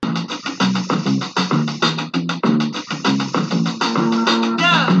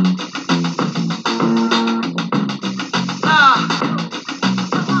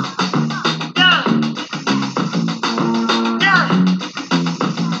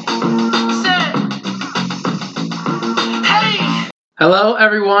Hello,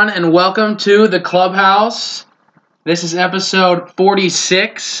 everyone, and welcome to the Clubhouse. This is episode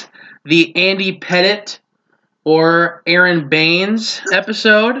 46, the Andy Pettitte or Aaron Baynes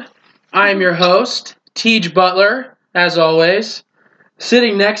episode. I am your host, Teej Butler, as always.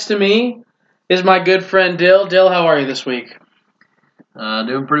 Sitting next to me is my good friend Dill. Dill, how are you this week?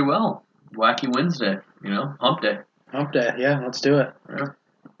 Doing pretty well. Wacky Wednesday, hump day. Hump day, yeah, let's do it.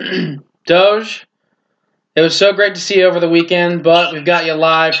 Yeah. Doge, it was so great to see you over the weekend, but we've got you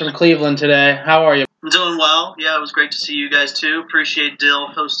live from Cleveland today. How are you? I'm doing well. Yeah, it was great to see you guys too. Appreciate Dill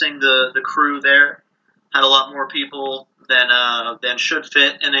hosting the crew there. Had a lot more people than should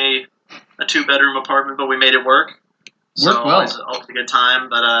fit in a 2-bedroom apartment, but we made it work. Worked well. Always a good time,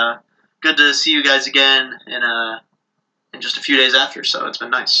 but good to see you guys again in just a few days after. So it's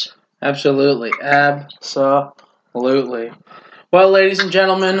been nice. Absolutely. Well, ladies and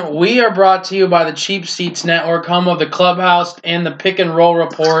gentlemen, we are brought to you by the Cheap Seats Network, home of the Clubhouse and the Pick and Roll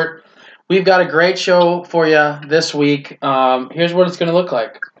Report. We've got a great show for you this week. Here's what it's going to look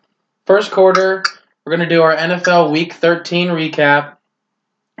like. First quarter, we're going to do our NFL Week 13 recap.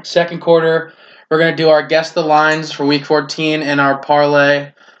 Second quarter, we're going to do our Guess the Lines for Week 14 and our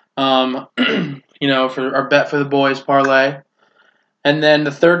parlay, for our Bet for the Boys parlay. And then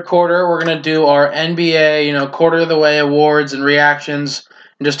the third quarter, we're going to do our NBA, quarter of the way awards and reactions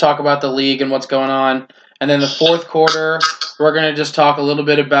and just talk about the league and what's going on. And then the fourth quarter, we're going to just talk a little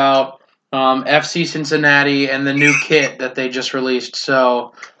bit about FC Cincinnati and the new kit that they just released.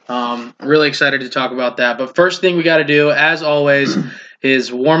 So really excited to talk about that. But first thing we got to do, as always,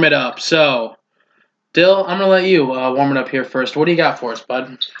 is warm it up. So, Dill, I'm going to let you warm it up here first. What do you got for us,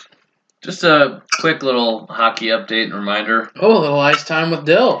 bud? Just a quick little hockey update and reminder. Oh, a little ice time with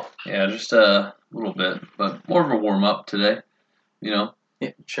Dill. Yeah, just a little bit, but more of a warm-up today, Yeah,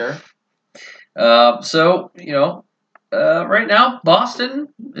 sure. Right now, Boston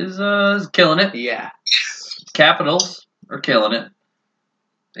is killing it. Yeah. Capitals are killing it.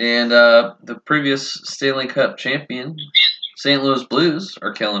 And the previous Stanley Cup champion, St. Louis Blues,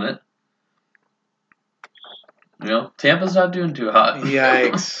 are killing it. Tampa's not doing too hot.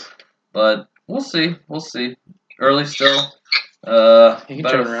 Yikes. But we'll see. Early still. You can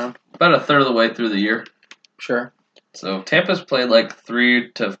turn around. About a third of the way through the year. Sure. So Tampa's played like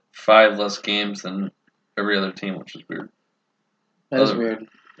 3 to 5 less games than every other team, which is weird. That is weird.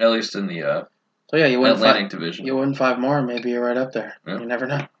 At least in the you win Atlantic Division. You win 5 more, maybe you're right up there. Yeah. You never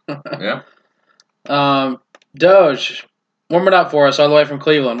know. Yeah. Doge, warm it up for us all the way from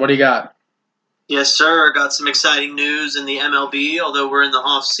Cleveland. What do you got? Yes, sir. Got some exciting news in the MLB, although we're in the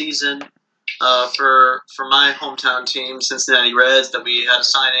off-season for my hometown team, Cincinnati Reds, that we had a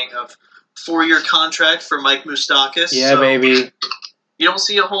signing of 4-year contract for Mike Moustakas. Yeah, so baby. You don't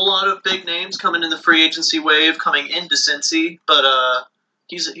see a whole lot of big names coming in the free agency wave coming into Cincy, but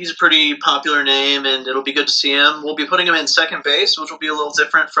he's a pretty popular name, and it'll be good to see him. We'll be putting him in second base, which will be a little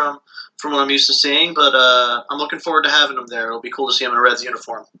different from what I'm used to seeing, but I'm looking forward to having him there. It'll be cool to see him in a Reds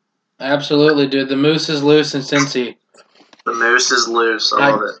uniform. Absolutely, dude. The moose is loose in Cincy. The moose is loose.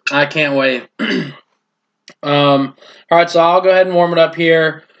 I love it. I can't wait. All right, so I'll go ahead and warm it up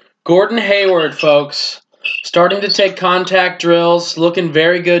here. Gordon Hayward, folks, starting to take contact drills, looking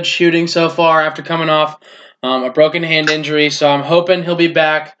very good shooting so far after coming off a broken hand injury. So I'm hoping he'll be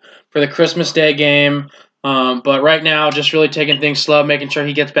back for the Christmas Day game. But right now, just really taking things slow, making sure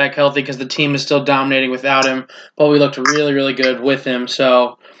he gets back healthy because the team is still dominating without him. But we looked really, really good with him.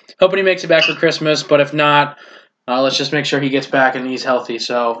 So hoping he makes it back for Christmas. But if not, let's just make sure he gets back and he's healthy.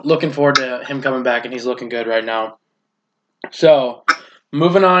 So looking forward to him coming back, and he's looking good right now. So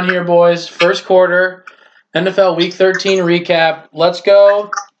moving on here, boys. First quarter, NFL Week 13 recap. Let's go.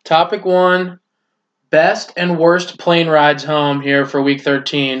 Topic 1, best and worst plane rides home here for Week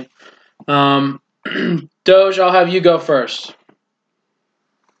 13. Doge, I'll have you go first.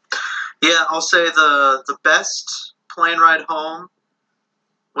 Yeah, I'll say the best plane ride home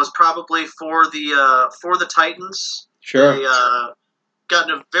was probably for the Titans. Sure. They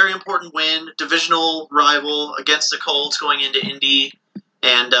gotten a very important win, divisional rival against the Colts going into Indy,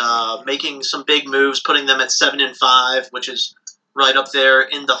 and making some big moves, putting them at 7-5, which is right up there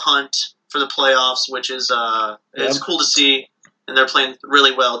in the hunt for the playoffs, which is it's cool to see. And they're playing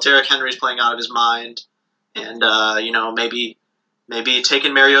really well. Derrick Henry's playing out of his mind, and maybe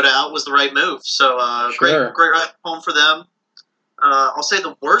taking Mariota out was the right move. So sure. Great ride home for them. I'll say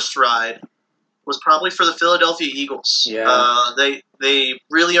the worst ride was probably for the Philadelphia Eagles. Yeah. They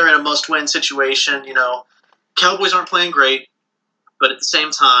really are in a must-win situation. Cowboys aren't playing great, but at the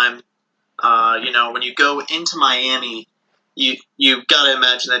same time, when you go into Miami, you got to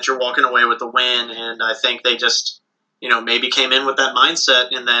imagine that you're walking away with the win, and I think they just maybe came in with that mindset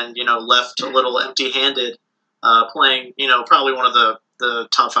and then, left a little empty-handed, playing, probably one of the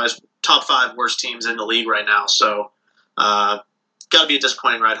top five worst teams in the league right now. So, got to be a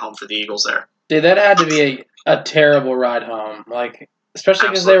disappointing ride home for the Eagles there. Dude, that had to be a terrible ride home. Like, especially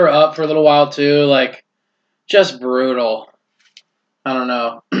because they were up for a little while too. Like, just brutal. I don't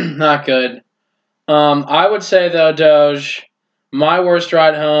know. Not good. I would say, though, Doge, my worst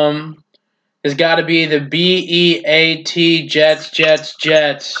ride home has got to be the BEAT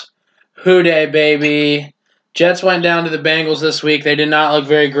Jets. Hooday, baby. Jets went down to the Bengals this week. They did not look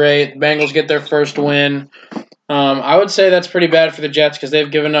very great. The Bengals get their first win. I would say that's pretty bad for the Jets because they've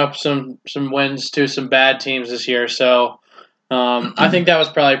given up some wins to some bad teams this year. So I think that was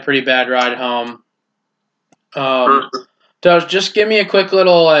probably a pretty bad ride home. Doge, just give me a quick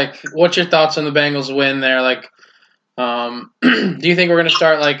little, what's your thoughts on the Bengals win there? Do you think we're going to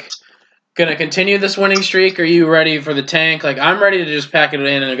start, going to continue this winning streak? Or are you ready for the tank? I'm ready to just pack it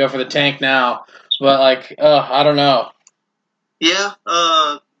in and go for the tank now. But, I don't know. Yeah,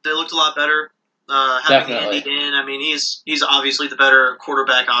 they looked a lot better. Having Andy in, I mean, he's obviously the better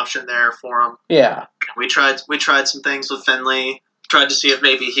quarterback option there for him. Yeah. We tried some things with Finley. Tried to see if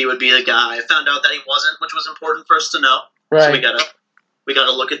maybe he would be the guy. I found out that he wasn't, which was important for us to know. Right. So we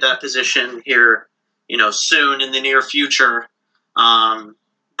gotta look at that position here, soon in the near future.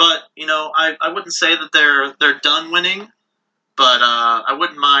 But I wouldn't say that they're done winning, but I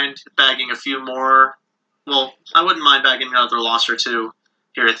wouldn't mind bagging a few more. Well, I wouldn't mind bagging another loss or two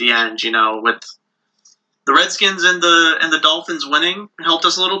here at the end. With the Redskins and the Dolphins winning helped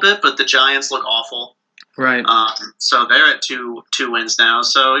us a little bit, but the Giants look awful. Right. So they're at two wins now.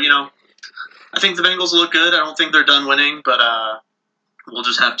 So I think the Bengals look good. I don't think they're done winning, but we'll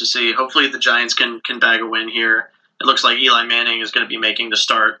just have to see. Hopefully the Giants can bag a win here. It looks like Eli Manning is going to be making the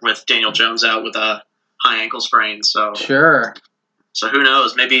start with Daniel Jones out with a high ankle sprain. So sure. So who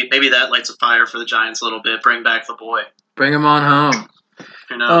knows? Maybe that lights a fire for the Giants a little bit. Bring back the boy. Bring him on home.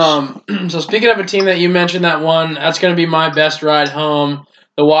 Who knows? So speaking of a team that you mentioned that won, that's going to be my best ride home.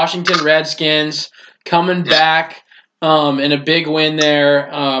 The Washington Redskins coming back. In a big win there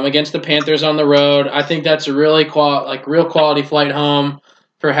against the Panthers on the road. I think that's a really real quality flight home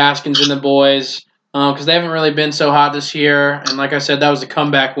for Haskins and the boys because they haven't really been so hot this year. And like I said, that was a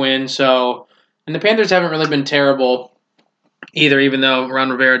comeback win. So, and the Panthers haven't really been terrible either, even though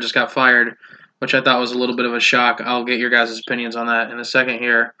Ron Rivera just got fired, which I thought was a little bit of a shock. I'll get your guys' opinions on that in a second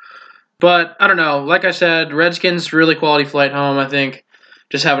here. But I don't know. Like I said, Redskins, really quality flight home, I think.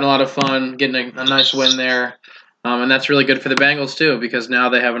 Just having a lot of fun, getting a nice win there. And that's really good for the Bengals, too, because now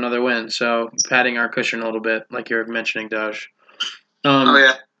they have another win. So, padding our cushion a little bit, like you were mentioning, Doge.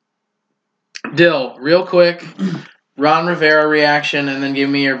 Yeah. Dill, real quick, Ron Rivera reaction, and then give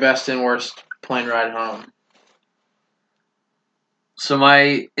me your best and worst plane ride home. So,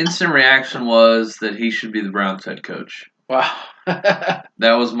 my instant reaction was that he should be the Browns head coach. Wow. That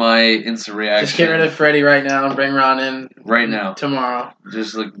was my instant reaction. Just get rid of Freddie right now and bring Ron in right now. Tomorrow.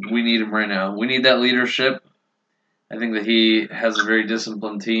 Just we need him right now. We need that leadership. I think that he has a very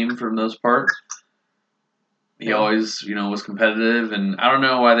disciplined team for the most part. He always, was competitive, and I don't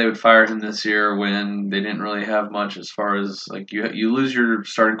know why they would fire him this year when they didn't really have much as far as you lose your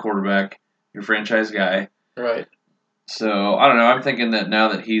starting quarterback, your franchise guy. Right. So I don't know. I'm thinking that now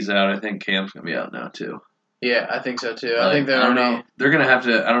that he's out, I think Cam's gonna be out now too. Yeah, I think so too. I think I don't know. They're gonna have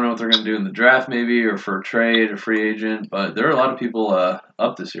to. I don't know what they're gonna do in the draft, maybe, or for a trade, or free agent. But there are a lot of people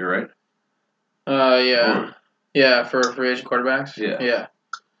up this year, right? Yeah. Yeah, for free agent quarterbacks? Yeah.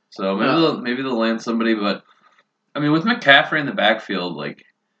 So maybe they'll land somebody, but I mean with McCaffrey in the backfield,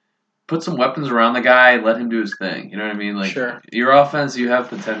 put some weapons around the guy, let him do his thing. You know what I mean? Sure. Your offense, you have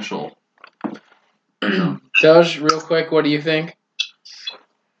potential. Doge, real quick, what do you think?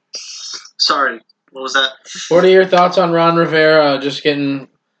 Sorry, what was that? What are your thoughts on Ron Rivera just getting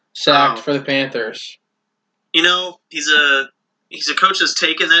sacked for the Panthers? He's a coach that's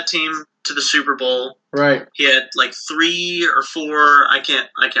taken that team to the Super Bowl. Right. He had 3 or 4, I can't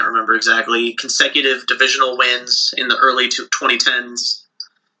remember exactly, consecutive divisional wins in the early 2010s.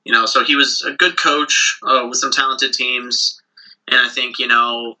 So he was a good coach with some talented teams, and I think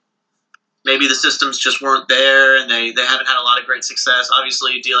maybe the systems just weren't there, and they haven't had a lot of great success.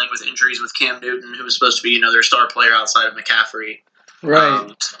 Obviously, dealing with injuries with Cam Newton, who was supposed to be their star player outside of McCaffrey. Right.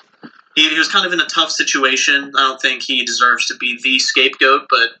 He was kind of in a tough situation. I don't think he deserves to be the scapegoat,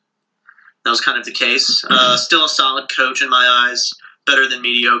 but that was kind of the case. Still a solid coach in my eyes, better than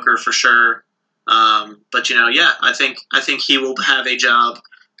mediocre for sure. But I think he will have a job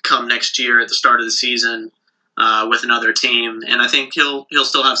come next year at the start of the season. with another team, and I think he'll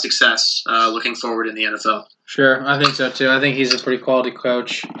still have success looking forward in the NFL. Sure, I think so too. I think he's a pretty quality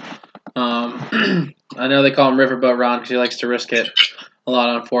coach. I know they call him Riverboat Ron because he likes to risk it a lot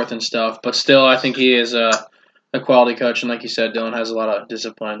on fourth and stuff, but still, I think he is a quality coach, and like you said, Dylan has a lot of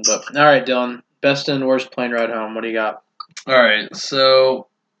discipline. But all right, Dylan, best and worst plane ride home. What do you got? All right, so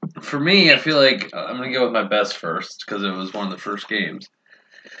for me, I feel like I'm going to go with my best first because it was one of the first games.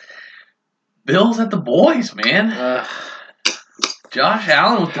 Bills at the boys, man. Josh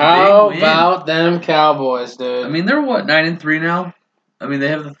Allen with the How big win. about them Cowboys, dude? I mean, they're what, 9-3 now? I mean, they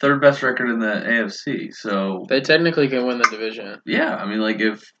have the third best record in the AFC, so they technically can win the division. Yeah, I mean, like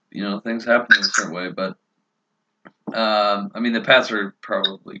if things happen in a certain way, but I mean, the Pats are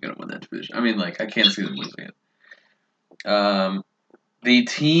probably going to win that division. I mean, like I can't see them losing it. The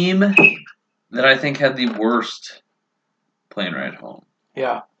team that I think had the worst plane ride home.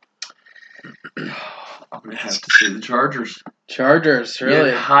 Yeah. I'm going to have to say the Chargers. Chargers, You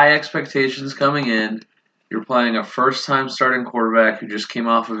really? had high expectations coming in. You're playing a first-time starting quarterback who just came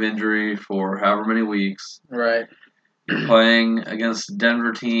off of injury for however many weeks. Right. You're playing against a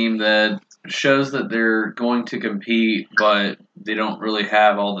Denver team that shows that they're going to compete, but they don't really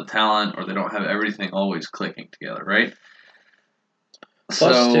have all the talent or they don't have everything always clicking together, right?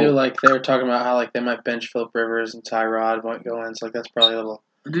 Plus, too, like they were talking about how like they might bench Philip Rivers and Tyrod won't go in, so like that's probably a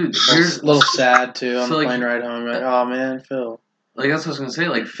little sad too on the plane ride home. Right? Oh man, Phil. Like that's what I was gonna say.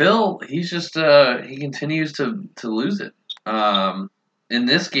 Like Phil, he's just he continues to lose it. In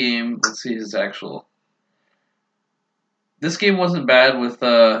this game, let's see his actual. This game wasn't bad with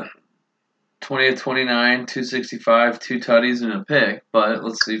 20 of 29, 265, 2 tutties and a pick. But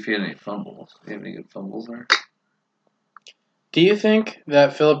let's see if he had any fumbles. Do you have any good fumbles there? Do you think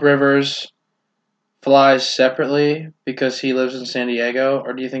that Philip Rivers flies separately because he lives in San Diego,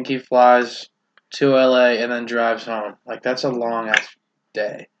 or do you think he flies to LA and then drives home? Like that's a long ass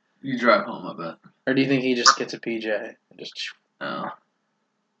day. You drive home, I bet. Or do you think he just gets a PJ and just? No.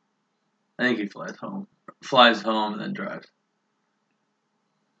 I think he flies home and then drives.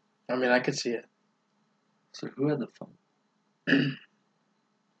 I mean, I could see it. So who had the fumble?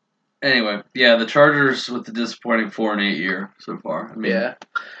 Anyway, yeah, the Chargers with the disappointing 4-8 year so far. I mean, yeah,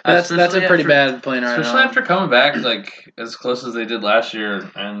 that's a pretty bad plane ride. Especially after coming back like as close as they did last year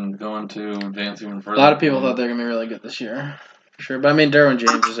and going to advance even further. A lot of people thought they were gonna be really good this year, for sure. But I mean, Derwin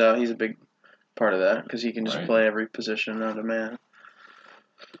James is out. He's a big part of that because he can just play every position known to man.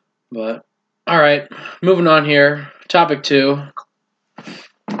 But all right, moving on here. Topic 2.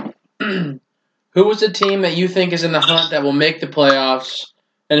 Who is the team that you think is in the hunt that will make the playoffs?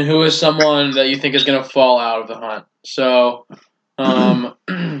 And who is someone that you think is going to fall out of the hunt? So, I'll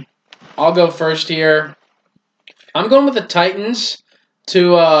go first here. I'm going with the Titans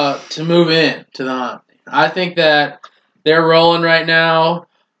to move in to the hunt. I think that they're rolling right now.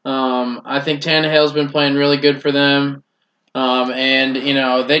 I think Tannehill's been playing really good for them. And,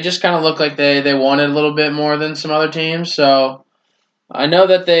 they just kind of look like they wanted a little bit more than some other teams. So, I know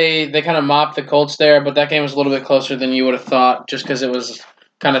that they kind of mopped the Colts there, but that game was a little bit closer than you would have thought just because it was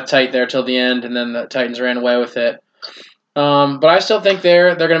kind of tight there till the end, and then the Titans ran away with it. But I still think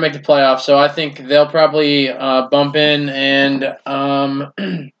they're going to make the playoffs, so I think they'll probably bump in, and I don't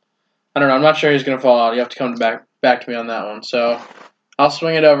know. I'm not sure who's going to fall out. You have to come back to me on that one. So I'll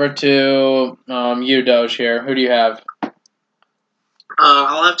swing it over to you, Doge, here. Who do you have?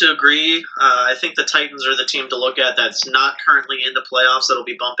 I'll have to agree. I think the Titans are the team to look at that's not currently in the playoffs that'll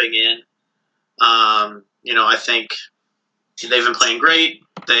be bumping in. I think they've been playing great.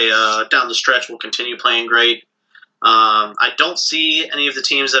 They, down the stretch, will continue playing great. I don't see any of the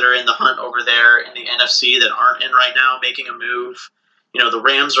teams that are in the hunt over there in the NFC that aren't in right now making a move. The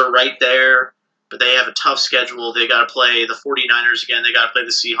Rams are right there, but they have a tough schedule. They got to play the 49ers again. They got to play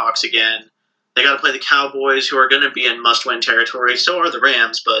the Seahawks again. They got to play the Cowboys, who are going to be in must-win territory. So are the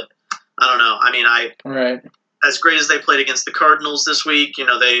Rams, but I don't know. I mean, as great as they played against the Cardinals this week,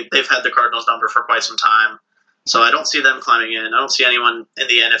 they've had the Cardinals number for quite some time. So I don't see them climbing in. I don't see anyone in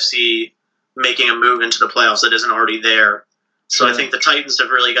the NFC making a move into the playoffs that isn't already there. So I think the Titans have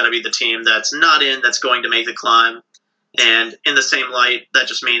really got to be the team that's not in, that's going to make the climb. And in the same light, that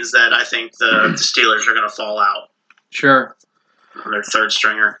just means that I think the Steelers are going to fall out. Sure. Their third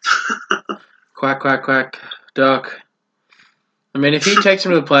stringer. Quack, quack, quack. Duck. I mean, if he takes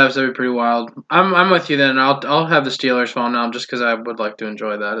them to the playoffs, that'd be pretty wild. I'm with you then. I'll have the Steelers falling out just because I would like to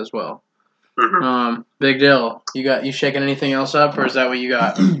enjoy that as well. Mm-hmm. Big deal. You shaking anything else up, or is that what you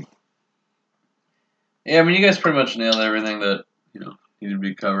got? Yeah, I mean, you guys pretty much nailed everything that needed to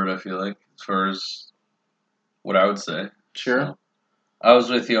be covered. I feel like as far as what I would say. Sure. So, I was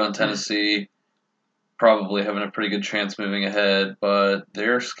with you on Tennessee. probably having a pretty good chance moving ahead, but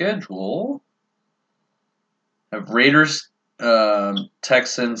their schedule have Raiders,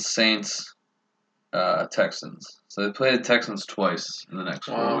 Texans, Saints, Texans. So they play the Texans twice in the next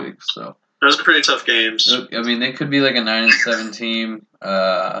 4 weeks. So those are pretty tough games. I mean, they could be like a 9-7 team.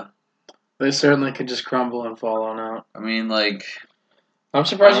 They certainly could just crumble and fall on out. I mean, like, I'm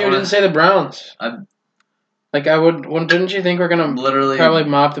surprised you didn't say the Browns. Didn't you think we're gonna probably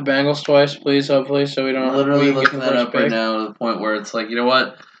mop the Bengals twice, please, hopefully, so we don't. Literally looking that up right now to the point where it's like, you know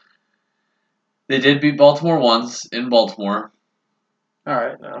what? They did beat Baltimore once in Baltimore. All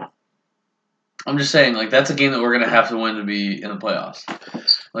right, no. I'm just saying, like, that's a game that we're gonna have to win to be in the playoffs.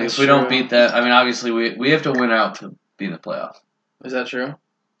 Like, if we don't beat that, I mean, obviously we have to win out to be in the playoffs. Is that true?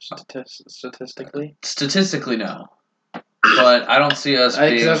 Statistically? Statistically, no. But I don't see us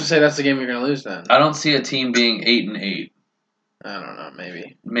being... I have to say that's the game you're going to lose then. I don't see a team being 8-8. I don't know,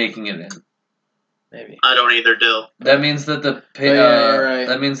 maybe. Making it in. Maybe. I don't either, Dill. That means that the right.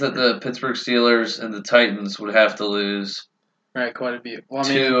 That means that the Pittsburgh Steelers and the Titans would have to lose. Right, quite a few. Well,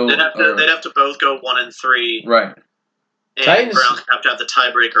 they'd have to both go 1-3. Right. And Titans Browns have to have the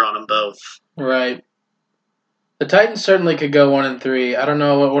tiebreaker on them both. Right. The Titans certainly could go 1-3. I don't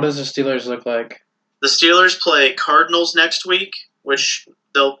know what does the Steelers look like. The Steelers play Cardinals next week, which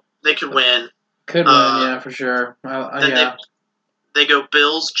they could win. Could win, yeah, for sure. Yeah. They go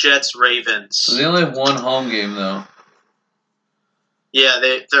Bills, Jets, Ravens. So they only have one home game, though. Yeah,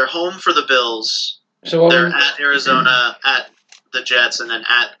 they're home for the Bills. So they're at Arizona, at the Jets, and then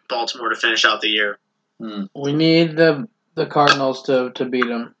at Baltimore to finish out the year. We need the Cardinals to beat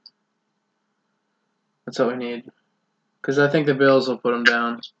them. That's what we need. Because I think the Bills will put them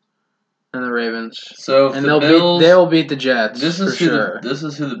down. And the Ravens. So and they'll beat the Jets. This is for sure. This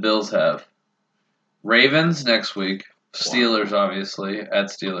is who the Bills have. Ravens next week. Steelers, obviously, at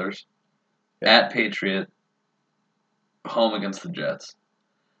Steelers. Yeah. At Patriot. Home against the Jets.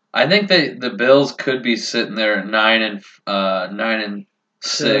 I think the Bills could be sitting there at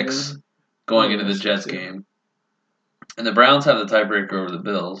 9-6 going into the Jets game. And the Browns have the tiebreaker over the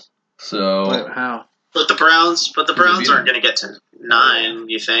Bills. So wait, how? But the Browns aren't going to get to 9.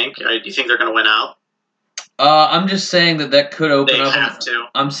 You think? Do you think they're going to win out? I'm just saying that could open up. They have to.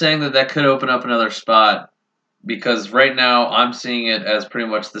 I'm saying that could open up another spot because right now I'm seeing it as pretty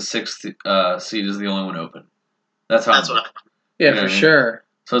much the 6th seed is the only one open. That's what. Yeah, for sure.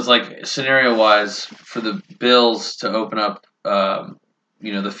 So it's like scenario wise for the Bills to open up, the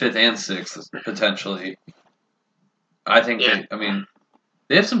 5th and 6th potentially. I think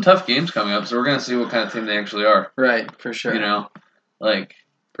they have some tough games coming up, so we're going to see what kind of team they actually are. Right, for sure. For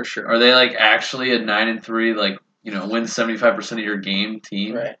sure. Are they, actually a 9-3, win 75% of your game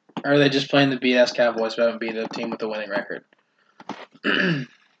team? Right. Or are they just playing the BS Cowboys who haven't beat a team with a winning record? I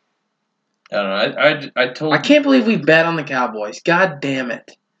don't know. I can't believe we bet on the Cowboys. God damn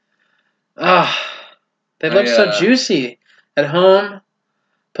it. They look so juicy. At home,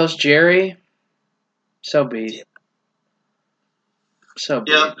 post Jerry, so beat. So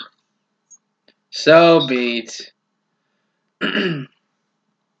beat. Yep. So beat. I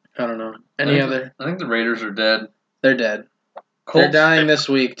don't know. Other? I think the Raiders are dead. They're dead. They're dying this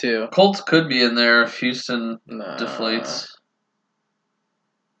week, too. Colts could be in there if Houston deflates.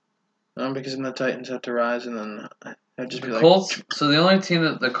 No, because then the Titans have to rise, and then I'd just be Colts. So the only team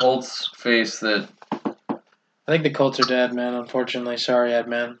that the Colts face that... I think the Colts are dead, man, unfortunately. Sorry, Ed,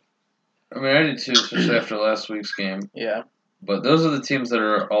 man. I mean, I did too, especially after last week's game. Yeah. But those are the teams that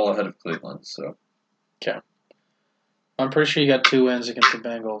are all ahead of Cleveland, so... Okay. I'm pretty sure you got 2 wins against the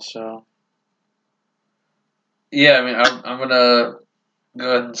Bengals, so... Yeah, I mean, I'm going to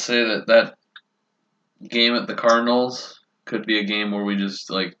go ahead and say that game at the Cardinals could be a game where we just,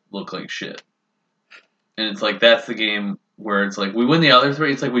 look like shit. And it's that's the game where it's we win the other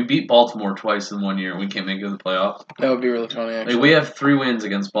 3. It's we beat Baltimore twice in 1 year and we can't make it to the playoffs. That would be really funny, actually. We have 3 wins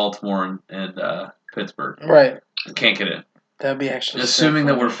against Baltimore and Pittsburgh. Right. We can't get in. That'd be actually assuming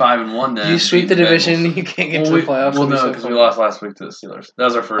that we're 5-1 then. You sweep the division, you can't get to the playoffs. Well, no, because we lost last week to the Steelers. That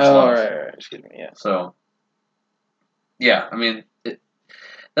was our first loss. Right. Excuse me, yeah. So, yeah, I mean, that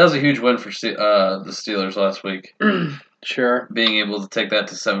was a huge win for the Steelers last week. Sure. Being able to take that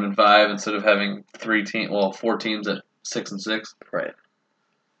to 7-5 instead of having 4 teams at 6-6. Right.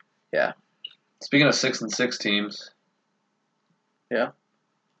 Yeah. Speaking of 6-6 teams. Yeah.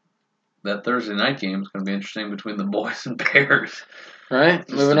 That Thursday night game is going to be interesting between the boys and Bears. Right,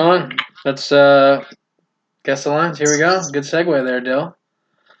 moving on. Let's guess the lines. Here we go. Good segue there, Dill.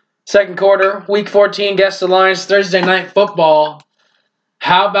 Second quarter, Week 14, guess the lines, Thursday night football.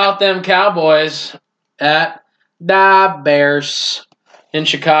 How about them Cowboys at the Bears in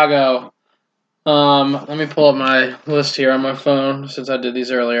Chicago? Let me pull up my list here on my phone since I did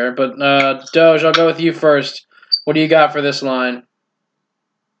these earlier. But Doge, I'll go with you first. What do you got for this line?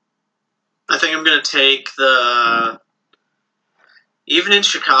 I think I'm going to take the... Even in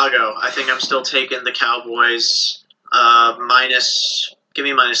Chicago, I think I'm still taking the Cowboys minus... Give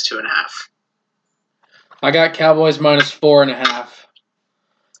me minus 2.5. I got Cowboys minus 4.5.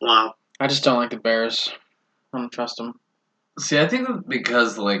 Wow. I just don't like the Bears. I don't trust them. See, I think that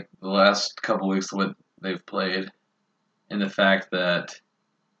because the last couple weeks what they've played, and the fact that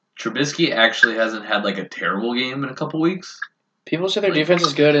Trubisky actually hasn't had a terrible game in a couple weeks. People say their defense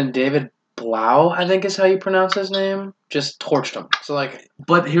is good, and David Blau, I think is how you pronounce his name, just torched them. So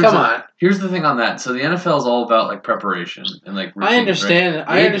but here's the thing on that. So the NFL is all about preparation and routine, I understand. Right?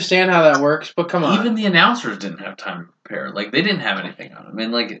 I understand how that works, but come on. Even the announcers didn't have time to prepare. They didn't have anything on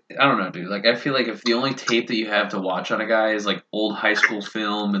him. I don't know, dude. I feel if the only tape that you have to watch on a guy is old high school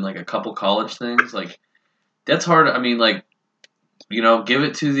film and a couple college things, that's hard. Give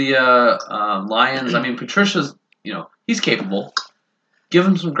it to the Lions. Patricia's, he's capable. Give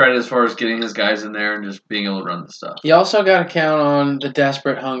him some credit as far as getting his guys in there and just being able to run the stuff. You also got to count on the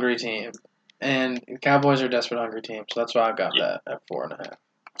desperate, hungry team. And the Cowboys are a desperate, hungry team, so that's why I've got that at 4.5.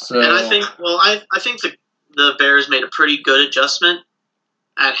 So, and I think the Bears made a pretty good adjustment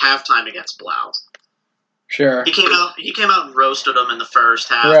at halftime against Blau. Sure. He came out and roasted them in the first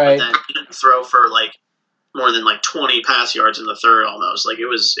half, right. But then he didn't throw for more than 20 pass yards in the third almost. It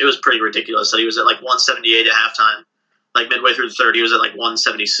was pretty ridiculous that he was at 178 at halftime. Midway through the third, he was at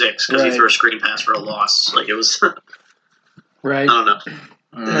 176 because he threw a screen pass for a loss. It was right. I don't know.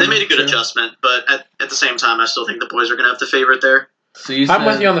 They made a good adjustment, but at the same time, I still think the boys are going to have the favorite there. So I'm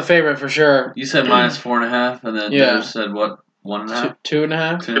with you on the favorite for sure. You said minus 4.5, and then Dave said what? 1.5?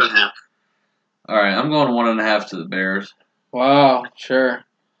 2.5. 2.5. All right, I'm going 1.5 to the Bears. Wow, sure.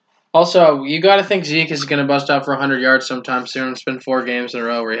 Also, you got to think Zeke is going to bust out for 100 yards sometime soon. It's been 4 games in a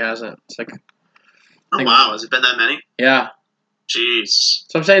row where he hasn't. It's oh, wow. Has it been that many? Yeah. Jeez.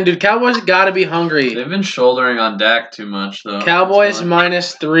 So I'm saying, dude, Cowboys got to be hungry. They've been shouldering on Dak too much, though. Cowboys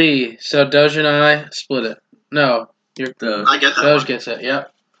minus 3. So Doge and I split it. No. I get that. Doge gets it,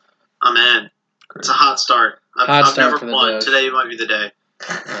 yep. I'm in. It's a hot start. I've never won. Doge. Today might be the day.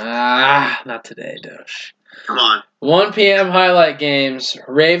 Not today, Doge. Come on. 1 p.m. highlight games.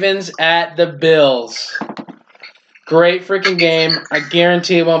 Ravens at the Bills. Great freaking game. I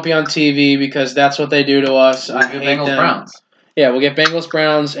guarantee it won't be on TV because that's what they do to us. I hate Bengals them. Browns. Yeah, we'll get Bengals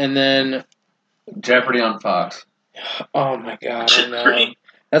Browns and then Jeopardy on Fox. Oh my god, I know.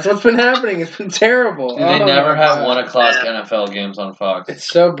 That's what's been happening. It's been terrible. Dude, they never have 1 o'clock NFL games on Fox. It's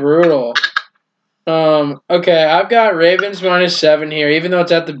so brutal. Okay, I've got Ravens minus 7 here, even though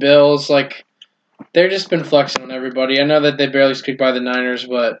it's at the Bills. They've just been flexing on everybody. I know that they barely squeaked by the Niners,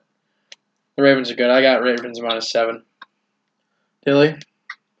 but the Ravens are good. I got Ravens minus 7. Dilly?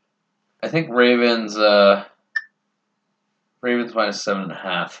 I think Ravens minus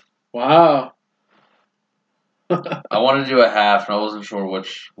 7.5. Wow. I wanted to do a half, and I wasn't sure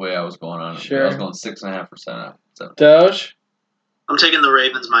which way I was going on it. Sure. I was going 6.5 or 7. Doge? I'm taking the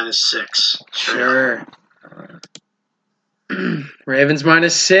Ravens minus 6. Sure. Ravens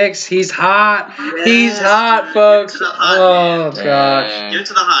minus 6. He's hot. Yes. He's hot, folks. Gosh. Give it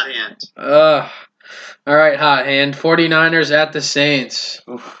to the hot hand. All right, hot hand. 49ers at the Saints.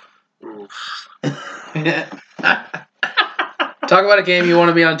 Oof. Talk about a game you want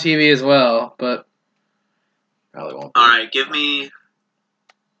to be on TV as well, but probably won't be. All right, give me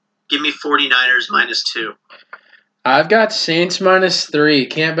 49ers minus 2. I've got Saints minus 3.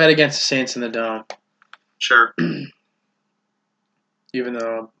 Can't bet against the Saints in the Dome. Sure. Even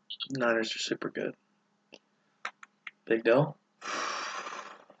though Niners are super good. Big deal.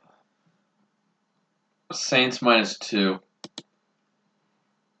 Saints minus 2.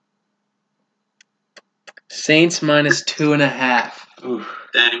 Saints minus 2.5. Oof.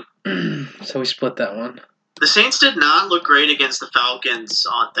 Dang. So we split that one. The Saints did not look great against the Falcons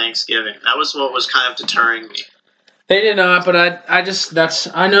on Thanksgiving. That was what was kind of deterring me. They did not, but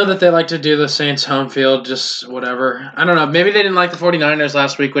I know that they like to do the Saints home field, just whatever. I don't know. Maybe they didn't like the 49ers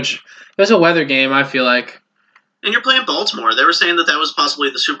last week, which it was a weather game, I feel like. And you're playing Baltimore. They were saying that was possibly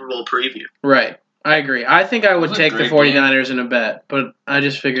the Super Bowl preview. Right. I agree. I think I would take the 49ers game. in a bet, but I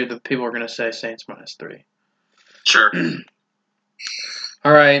just figured that people were going to say Saints minus 3. Sure.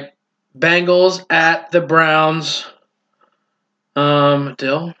 All right. Bengals at the Browns.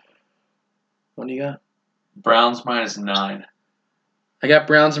 Dill, what do you got? Browns minus 9. I got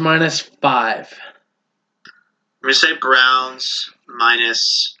Browns minus 5. I'm going to say Browns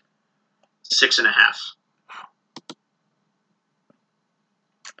minus 6.5.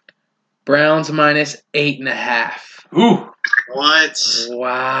 Browns minus 8.5. Ooh. What?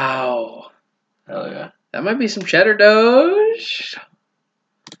 Wow. Hell yeah. That might be some cheddar, Doge.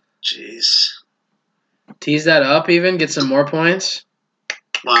 Jeez. Tease that up even, get some more points.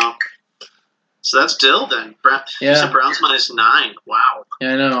 Wow. So that's Dill then. Yeah. You said Browns minus 9. Wow.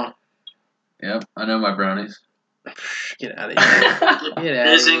 Yeah, I know. Yep, I know my brownies. Get out of here. Get It out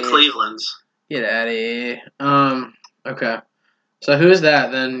is of in here. Cleveland. Get out of here. Okay. So who's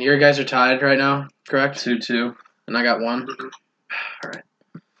that then? Your guys are tied right now, correct? 2-2. And I got one. Mhm. All right.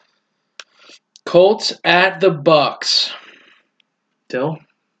 Colts at the Bucks. Dill,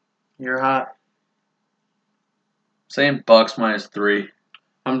 you're hot. Saying Bucks minus 3.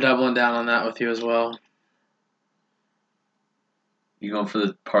 I'm doubling down on that with you as well. You going for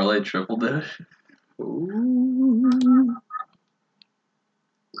the parlay triple dish? Ooh.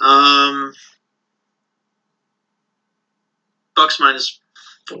 Bucks minus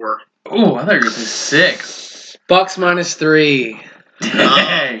 4. Ooh, I thought you were going to say 6. Bucks minus 3.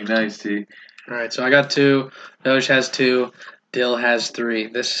 Dang, nice, T. All right, so I got 2. Doge has 2. Dill has 3.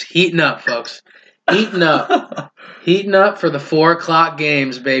 This is heating up, folks. Heating up. Heating up for the 4 o'clock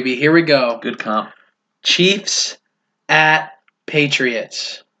games, baby. Here we go. Good comp. Chiefs at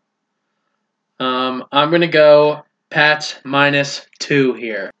Patriots. I'm going to go Pats minus 2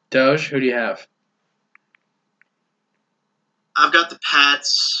 here. Doge, who do you have? I've got the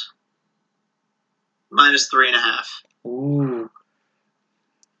Pats minus 3.5. Ooh.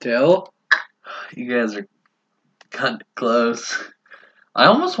 Dill? You guys are kind of close. I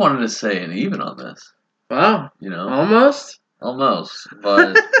almost wanted to say an even on this. Wow. You know? Almost? Almost.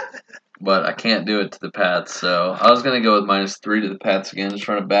 But but I can't do it to the Pats, so I was going to go with minus 3 to the Pats again, just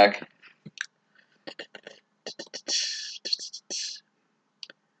run it back.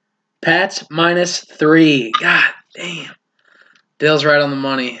 Pats minus 3. God damn. Dill's right on the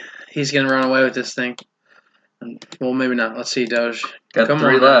money. He's going to run away with this thing. Well, maybe not. Let's see, Doge. Got Come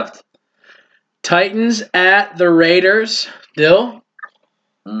 3 on, left. Titans at the Raiders. Dill?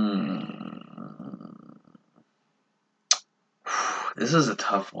 This is a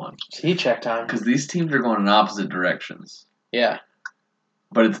tough one. It's heat check time. Because these teams are going in opposite directions. Yeah.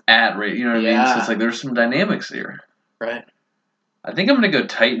 But it's at rate, you know what I mean? Yeah. So it's like there's some dynamics here. Right. I think I'm going to go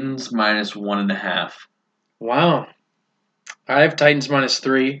Titans minus 1.5. Wow. I have Titans minus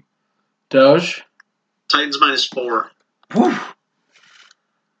 3. Doge? Titans minus 4. Whew.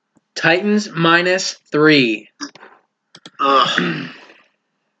 Titans minus 3. Ugh.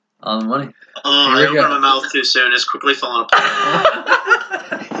 On the money. Oh, Here I we opened go. my mouth too soon. It's quickly falling apart.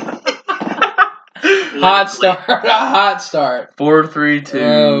 Hot start. A hot start. 4-3-2.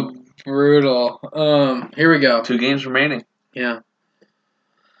 Oh, brutal. Here we go. 2 games remaining. Yeah.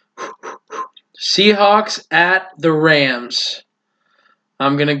 Seahawks at the Rams.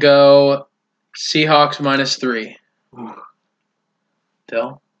 I'm going to go Seahawks minus 3.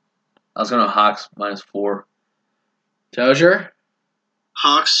 Dill? I was going to Hawks minus 4. Dozier?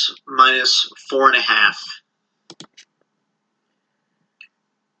 Hawks minus 4.5.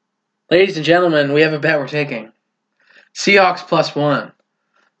 Ladies and gentlemen, we have a bet we're taking. Seahawks plus 1.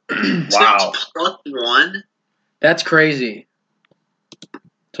 Wow. Plus 1? That's crazy.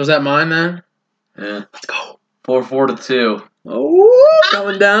 So is that mine then? Yeah. Let's go. 4-4-2. Oh,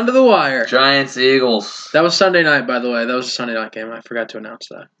 coming down to the wire. Giants, Eagles. That was Sunday night, by the way. That was a Sunday night game. I forgot to announce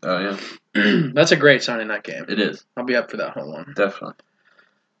that. Oh, yeah. That's a great Sunday night game. It is. I'll be up for that whole one. Definitely.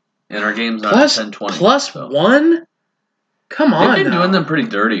 And our game's not Plus 10-20. plus so. 1? Come on, They've been now. doing them pretty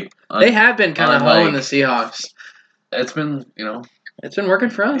dirty. They have been kind of hoeing the Seahawks. It's been, you know. It's been working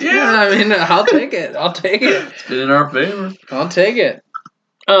for us. Yeah. I mean, I'll take it. I'll take it. It's been in our favor. I'll take it.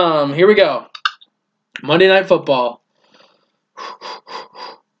 Here we go. Monday Night Football.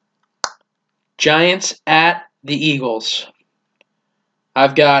 Giants at the Eagles.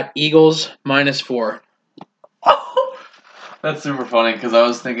 I've got Eagles minus 4. That's super funny because I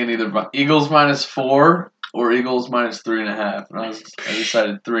was thinking either Eagles minus 4 or Eagles minus 3.5. And I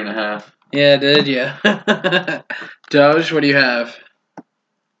decided 3.5. Yeah, did you? Doge, what do you have?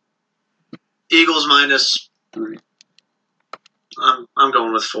 Eagles minus 3. I'm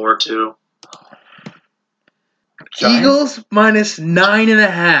going with 4 too. Giants? Eagles minus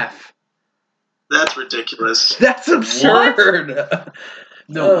 9.5. That's ridiculous. That's absurd.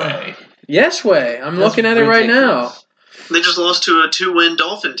 No way. Yes way. I'm That's looking at it right now. ridiculous. They just lost to a 2-win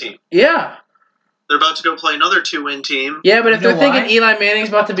Dolphin team. Yeah. They're about to go play another 2-win team. Yeah, but if You know they're thinking why? Eli Manning's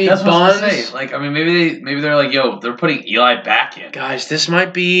about to be That's what I was buns, gonna say. Like, I mean, maybe they're like, yo, they're putting Eli back in. guys, this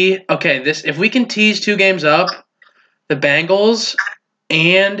might be okay. This if we can tease 2 games up, the Bengals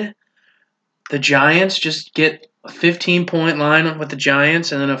and the Giants just get a 15-point line with the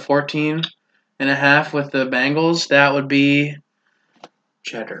Giants and then a 14.5 with the Bengals, that would be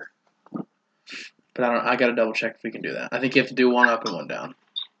cheddar. But I got to double check if we can do that. I think you have to do one up and one down.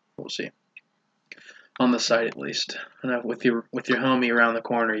 We'll see. On the site, at least. And with your homie around the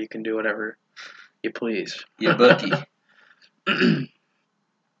corner, you can do whatever you please. You bookie.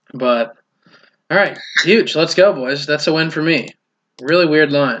 But, all right, huge. Let's go, boys. That's a win for me. Really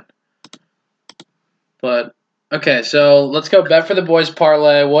weird line. But, okay, so let's go bet for the boys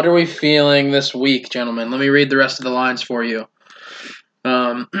parlay. What are we feeling this week, gentlemen? Let me read the rest of the lines for you.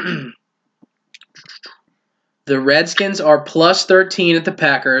 The Redskins are plus 13 at the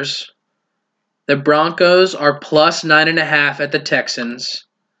Packers. The Broncos are plus 9.5 at the Texans.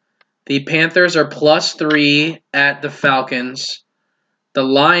 The Panthers are plus 3 at the Falcons. The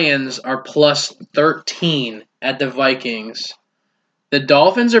Lions are plus 13 at the Vikings. The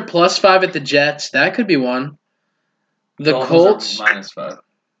Dolphins are plus 5 at the Jets. That could be one. The Dolphins Colts are -5.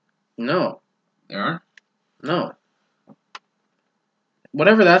 No. They aren't? No.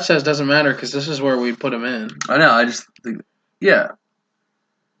 Whatever that says doesn't matter because this is where we put them in. I know. I just think. Yeah.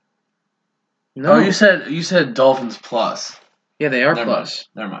 No. Oh, you said Dolphins plus. Yeah, they are Never plus.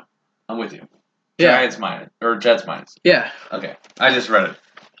 Never mind. I'm with you. Yeah. Giants minus or Jets minus. Yeah. Okay. I just read it.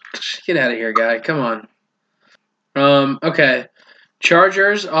 Get out of here, guy. Come on. Okay.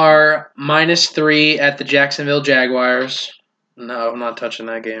 Chargers are -3 at the Jacksonville Jaguars. No, I'm not touching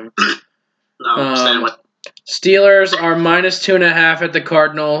that game. No, stay away. Steelers are -2.5 at the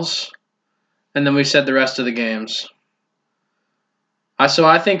Cardinals. And then we said the rest of the games. So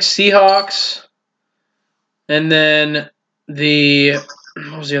I think Seahawks. And then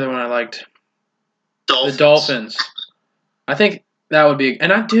what was the other one I liked? Dolphins. The Dolphins. I think that would be.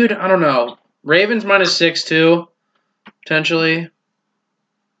 And I don't know. Ravens -6 too, potentially.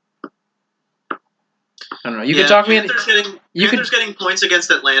 I don't know. You can talk me. Panthers getting points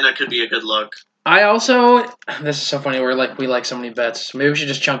against Atlanta could be a good look. I also. This is so funny. We like so many bets. Maybe we should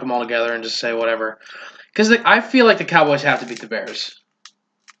just chunk them all together and just say whatever. Because I feel like the Cowboys have to beat the Bears.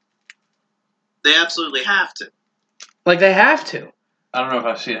 They absolutely have to. Like they have to. I don't know if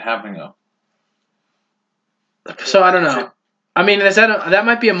I see it happening though. So I don't know. I mean, that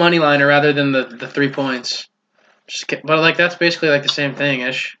might be a money liner rather than the 3 points. But like that's basically like the same thing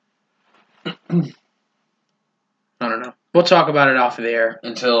ish. I don't know. We'll talk about it off of the air.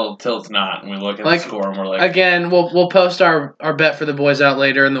 Until it's not, and we look at the score and we're like. Again, we'll post our bet for the boys out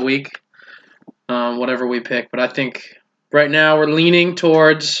later in the week. Whatever we pick. But I think right now we're leaning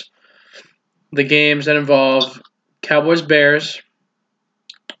towards the games that involve Cowboys Bears.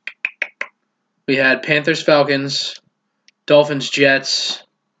 We had Panthers Falcons, Dolphins Jets,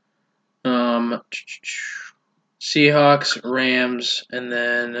 Seahawks Rams, and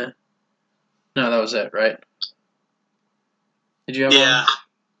then no, that was it, right? Did you have one,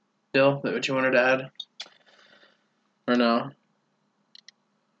 Bill? That what you wanted to add, or no? I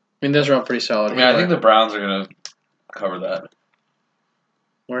mean, those are all pretty solid. I mean, I think the Browns are gonna cover that.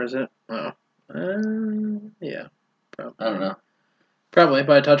 Where is it? Oh, yeah. Probably. I don't know. Probably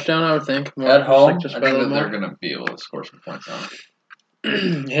by a touchdown, I would think. More at home, just I think that they're going to be able to score some points on it.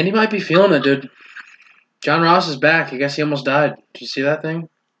 And he might be feeling it, dude. John Ross is back. I guess he almost died. Did you see that thing?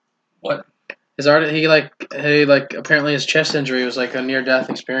 What? He apparently his chest injury was like a near-death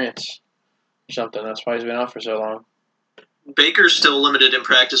experience or something. That's why he's been out for so long. Baker's still limited in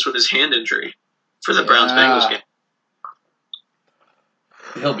practice with his hand injury for the Browns-Bengals game.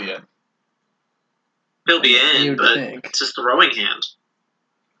 He'll be in. He'll be in, but it's his throwing hand.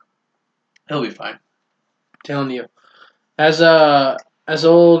 He'll be fine. Telling you. As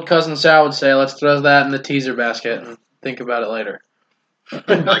old cousin Sal would say, let's throw that in the teaser basket and think about it later.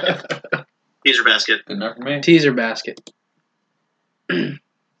 Teaser basket. Good enough for me. Teaser basket.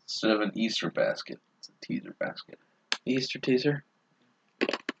 Instead of an Easter basket, it's a teaser basket. Easter teaser?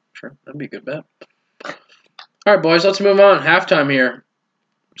 Sure, that'd be a good bet. All right, boys, let's move on. Halftime here.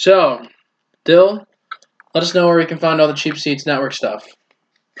 So, Dill, let us know where we can find all the Cheap Seats Network stuff.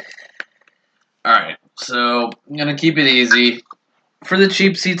 All right, so I'm going to keep it easy. For the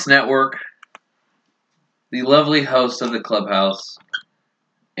Cheap Seats Network, the lovely host of the Clubhouse,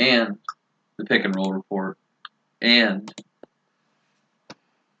 and the Pick and Roll Report, and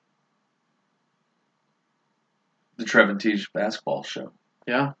the Trev and Teej Basketball Show.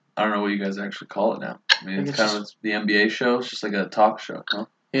 Yeah. I don't know what you guys actually call it now. I mean, it's kind of the NBA show. It's just like a talk show, huh?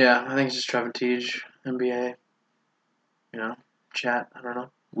 Yeah, I think it's just Trev and Teej, NBA, chat. I don't know.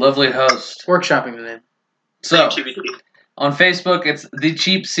 Lovely host. Workshopping the name. So, on Facebook, it's the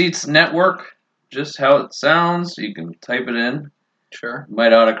Cheap Seats Network. Just how it sounds. You can type it in. Sure.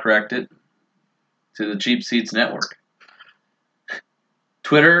 Might autocorrect it. to the Cheap Seats Network.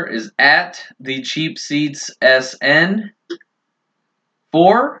 Twitter is at the Cheap Seats SN.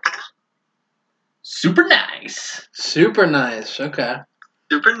 4. Super nice. Super nice. Okay.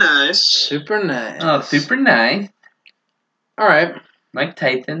 Super nice. Super nice. Oh, super nice. All right. Mike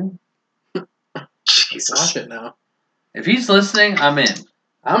Tyson. Jesus. Watch it now. If he's listening, I'm in.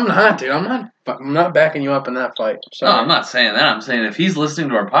 I'm not, dude. I'm not backing you up in that fight. Sorry. No, I'm not saying that. I'm saying if he's listening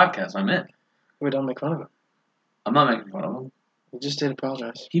to our podcast, I'm in. We don't make fun of him. I'm not making fun of him. We just did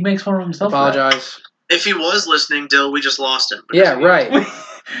apologize. He makes fun of himself. Apologize. If he was listening, Dill, we just lost him. Yeah, right.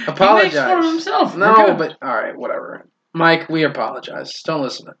 Apologize. He makes fun of himself. No, but all right, whatever. Mike, we apologize. Don't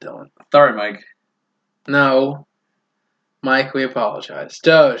listen to Dylan. Sorry, Mike. No. Mike, we apologize.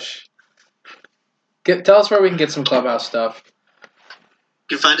 Doge. Tell us where we can get some Clubhouse stuff.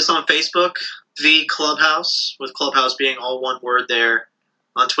 You can find us on Facebook, The Clubhouse, with Clubhouse being all one word there.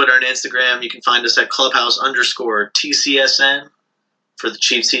 On Twitter and Instagram, you can find us at Clubhouse_TCSN for the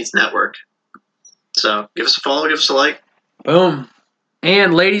Cheap Seats Network. So give us a follow, give us a like. Boom.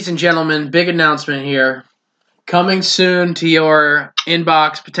 And ladies and gentlemen, big announcement here. Coming soon to your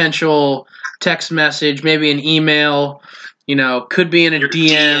inbox, potential text message, maybe an email, could be in a Your DM.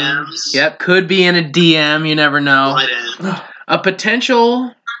 DMs. Yep, could be in a DM, you never know. Slide in. A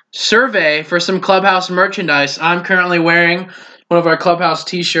potential survey for some Clubhouse merchandise. I'm currently wearing one of our Clubhouse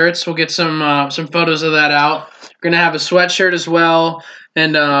t-shirts. We'll get some photos of that out. We're going to have a sweatshirt as well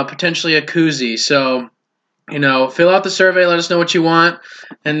and potentially a koozie. So, fill out the survey, let us know what you want,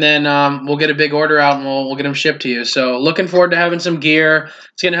 and then we'll get a big order out and we'll get them shipped to you. So looking forward to having some gear.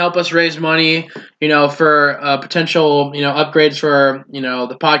 It's going to help us raise money, for potential, upgrades for,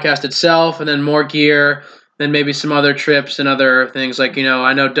 the podcast itself, and then more gear, then maybe some other trips and other things. Like,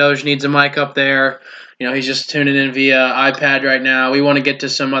 I know Doge needs a mic up there. He's just tuning in via iPad right now. We want to get to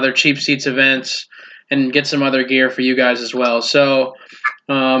some other Cheap Seats events and get some other gear for you guys as well. So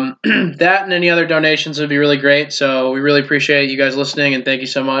that and any other donations would be really great. So we really appreciate you guys listening, and thank you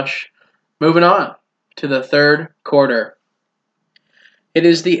so much. Moving on to the third quarter. It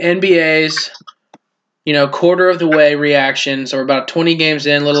is the NBA's, quarter of the way reaction. So we're about 20 games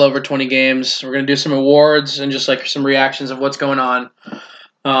in, a little over 20 games. We're going to do some awards and just like some reactions of what's going on.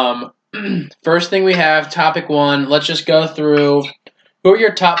 First thing we have, topic 1. Let's just go through who are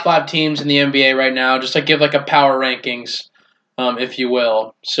your top 5 teams in the NBA right now. Just like give like a power rankings. If you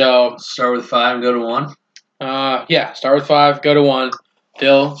will. So start with 5, go to 1. Yeah, start with 5, go to 1.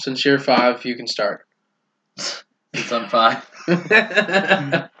 Dill, since you're 5, you can start. It's on 5.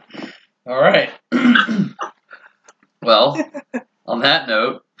 All right. Well, on that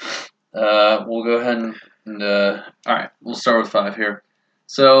note, we'll go ahead and all right, we'll start with 5 here.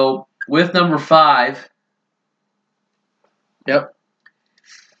 So with number 5. Yep.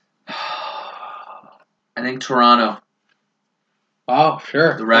 I think Toronto. Oh,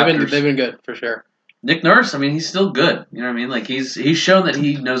 sure. The Raptors. They've been good, for sure. Nick Nurse, he's still good. You know what I mean? Like, he's shown that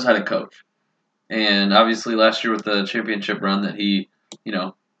he knows how to coach. And obviously last year with the championship run that he,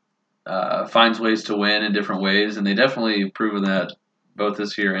 finds ways to win in different ways. And they definitely proven that both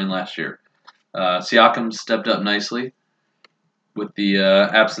this year and last year. Siakam stepped up nicely with the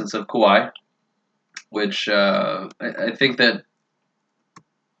absence of Kawhi, which I think that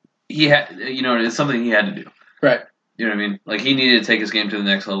he had, it's something he had to do. Right. You know what I mean? Like, he needed to take his game to the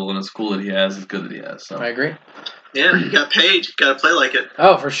next level, and it's cool that he has. It's good that he has. So I agree. Yeah, you got paid. You got to play like it.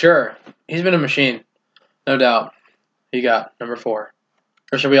 Oh, for sure. He's been a machine. No doubt. You got number 4.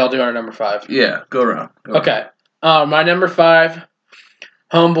 Or should we all do our number 5? Yeah, go around. Okay. My number 5,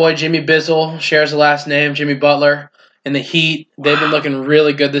 homeboy Jimmy Bizzle, shares the last name, Jimmy Butler. In the Heat, they've been looking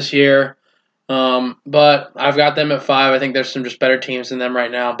really good this year. But I've got them at 5. I think there's some just better teams than them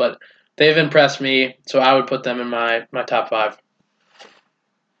right now. But they've impressed me, so I would put them in my top 5.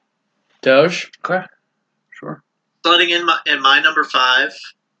 Doge? Okay. Sure. Sliding in my number 5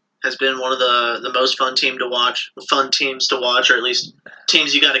 has been one of the most fun teams to watch, or at least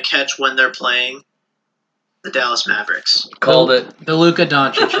teams you got to catch when they're playing. The Dallas Mavericks. Called it. The Luka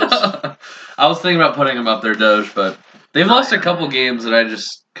Doncic. I was thinking about putting them up there, Doge, but they've lost a couple games that I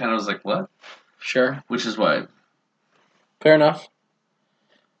just kind of was like, what? Sure. Which is why. Fair enough.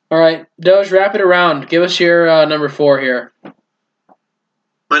 All right, Doge, wrap it around. Give us your number 4 here.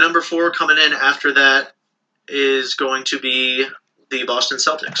 My number 4 coming in after that is going to be the Boston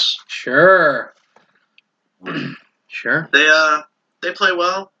Celtics. Sure. Sure. They play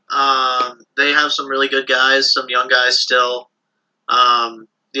well. They have some really good guys, some young guys still.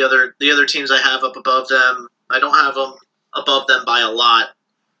 The other teams I have up above them, I don't have them above them by a lot.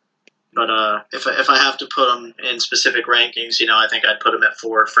 But if I have to put them in specific rankings, I think I'd put them at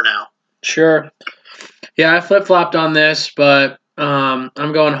 4 for now. Sure. Yeah, I flip-flopped on this, but I'm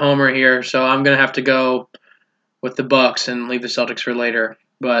going Homer here, so I'm going to have to go with the Bucks and leave the Celtics for later.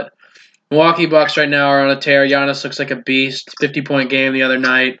 But Milwaukee Bucks right now are on a tear. Giannis looks like a beast. 50-point game the other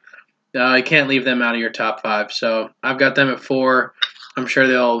night. You can't leave them out of your top 5. So I've got them at 4. I'm sure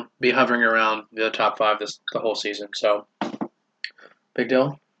they'll be hovering around the top 5 the whole season. So, big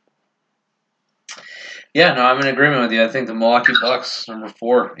deal. Yeah, no, I'm in agreement with you. I think the Milwaukee Bucks, number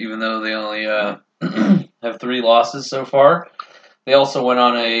 4, even though they only have 3 losses so far, they also went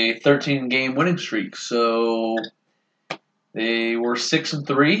on a 13-game winning streak. So they were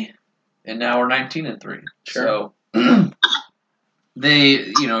 6-3, and now we're 19-3. Sure. So they,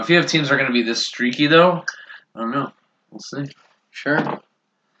 if you have teams that are going to be this streaky, though, I don't know. We'll see. Sure.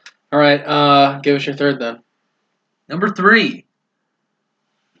 All right. Give us your third then. Number 3,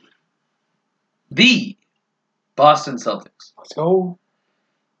 the Boston Celtics. Let's go.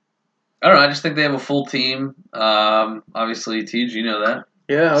 I don't know. I just think they have a full team. Obviously, Teej, you know that.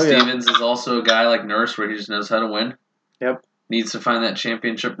 Yeah. Stevens is also a guy like Nurse where he just knows how to win. Yep. Needs to find that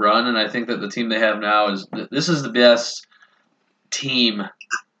championship run, and I think that the team they have now is the best team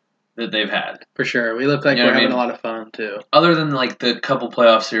that they've had. For sure. We look like we're having a lot of fun, too. Other than, like, the couple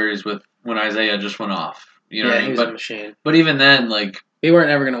playoff series when Isaiah just went off. You know what I mean? He was a machine. But even then, like... We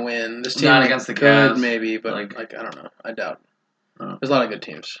weren't ever going to win. This team not against the could, Cavs. maybe, but, I don't know. I doubt it. There's a lot of good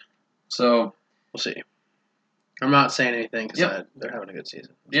teams. So... We'll see. I'm not saying anything because they're having a good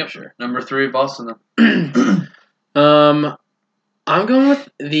season. Yep. For sure. Number 3, Boston. I'm going with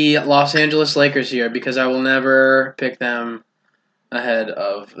the Los Angeles Lakers here because I will never pick them ahead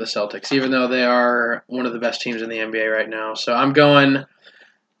of the Celtics, even though they are one of the best teams in the NBA right now. So I'm going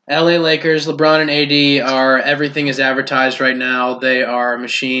LA Lakers. LeBron and AD are everything is advertised right now. They are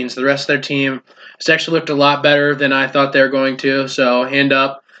machines. The rest of their team has actually looked a lot better than I thought they were going to. So hand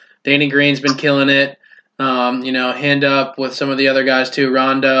up. Danny Green's been killing it. Hand up with some of the other guys too.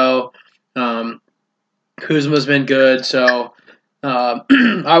 Rondo, Kuzma's been good. So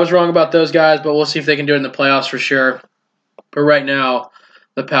I was wrong about those guys, but we'll see if they can do it in the playoffs for sure. But right now,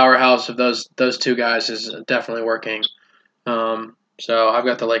 the powerhouse of those 2 guys is definitely working. So I've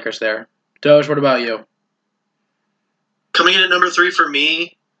got the Lakers there. Doge, what about you? Coming in at number 3 for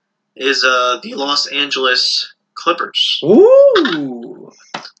me is the Los Angeles Clippers. Ooh!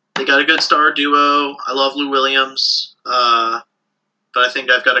 They got a good star duo. I love Lou Williams. But I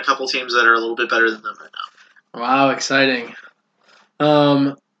think I've got a couple teams that are a little bit better than them right now. Wow, exciting.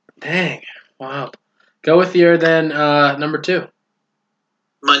 Dang. Wow. Go with your then number 2.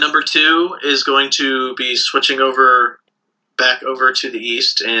 My number 2 is going to be switching back over to the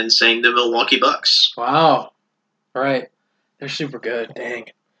East and saying the Milwaukee Bucks. Wow. All right. They're super good. Dang.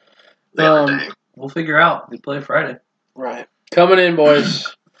 They are dang. We'll figure out. We play Friday. Right. Coming in, boys.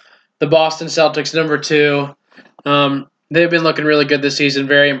 The Boston Celtics, number 2. They've been looking really good this season.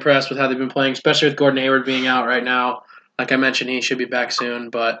 Very impressed with how they've been playing, especially with Gordon Hayward being out right now. Like I mentioned, he should be back soon,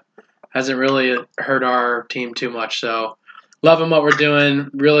 but hasn't really hurt our team too much. So, loving what we're doing.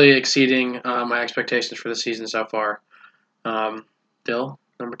 Really exceeding my expectations for the season so far. Dill,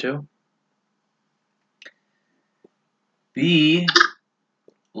 number 2. The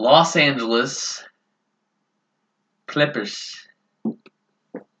Los Angeles Clippers.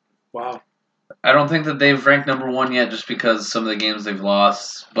 Wow. I don't think that they've ranked number 1 yet just because some of the games they've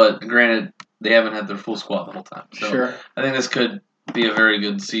lost. But granted, they haven't had their full squad the whole time. So sure. I think this could be a very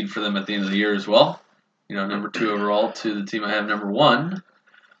good seed for them at the end of the year as well. Number 2 overall to the team I have number 1.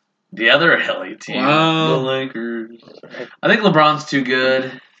 The other LA team, the Lakers. I think LeBron's too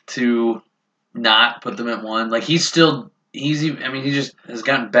good to not put them at 1. Like, he just has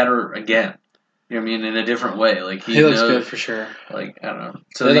gotten better again. You know what I mean? In a different way. Like he looks good for sure. Like, I don't know.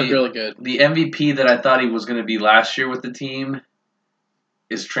 So they look really good. The MVP that I thought he was going to be last year with the team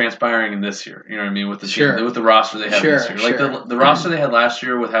is transpiring in this year. You know what I mean? With the team, with the roster they had this year. Like the roster they had last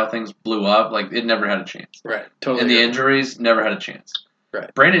year with how things blew up, like it never had a chance. Right. Totally. And the injuries never had a chance.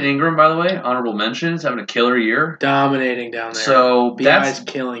 Right. Brandon Ingram, by the way, honorable mentions, having a killer year. Dominating down there. So that's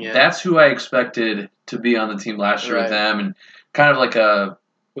killing it. That's who I expected to be on the team last year with them, and kind of like a.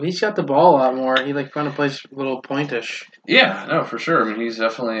 Well, he's got the ball a lot more. He kind of plays a little pointish. Yeah, no, for sure. I mean, he's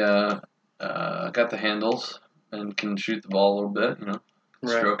definitely got the handles and can shoot the ball a little bit,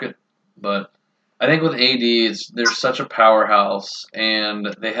 stroke it. But I think with AD, they're such a powerhouse,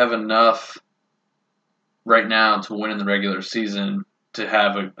 and they have enough right now to win in the regular season to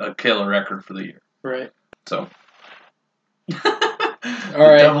have a killer record for the year. Right. So. All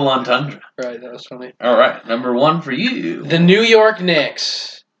right. Double entendre. Right, that was funny. All right, number 1 for you. The New York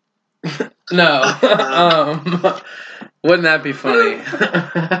Knicks. No. Wouldn't that be funny?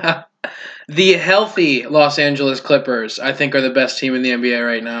 The healthy Los Angeles Clippers, I think, are the best team in the NBA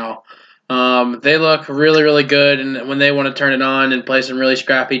right now. They look really, really good, and when they want to turn it on and play some really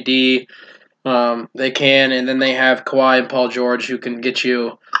scrappy D, they can. And then they have Kawhi and Paul George who can get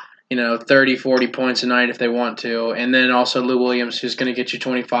you, 30, 40 points a night if they want to. And then also Lou Williams, who's going to get you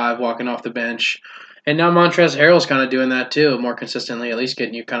 25 walking off the bench. And now Montrezl Harrell's kind of doing that too, more consistently, at least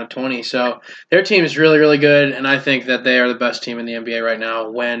getting you kind of 20. So their team is really, really good, and I think that they are the best team in the NBA right now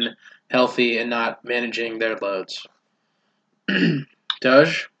when healthy and not managing their loads.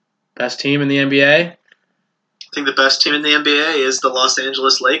 Doge, best team in the NBA? I think the best team in the NBA is the Los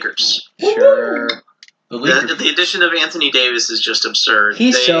Angeles Lakers. Sure. The addition of Anthony Davis is just absurd.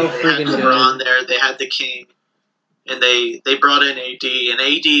 He's so they freaking had good. LeBron there, they had the King, and they brought in AD, and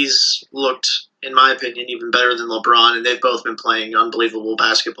AD's looked, in my opinion, even better than LeBron, and they've both been playing unbelievable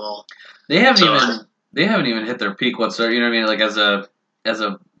basketball. They haven't even hit their peak whatsoever. You know what I mean? Like as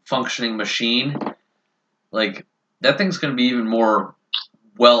a functioning machine, like that thing's going to be even more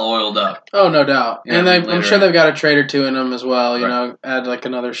well oiled up. Oh, no doubt. Yeah, And later. I'm sure they've got a trade or two in them as well. Right. Add like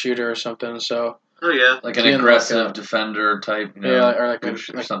another shooter or something. So Oh yeah, Like an Being aggressive like defender type, or like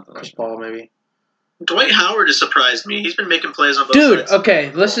something Chris like Paul maybe. Dwight Howard has surprised me. He's been making plays on both Dude, sides. okay,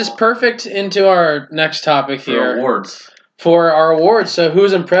 this is perfect into our next topic that. For here. awards. For our awards. So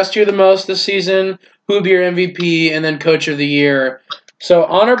who's impressed you the most this season? Who'd be your MVP? And then Coach of the Year. So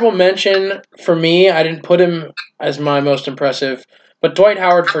honorable mention for me, I didn't put him as my most impressive, but Dwight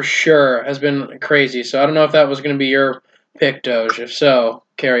Howard for sure has been crazy. So I don't know if that was going to be your pick, Doge. If so,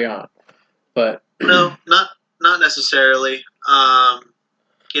 carry on. But No, not necessarily.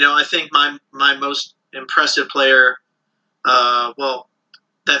 I think my most impressive player,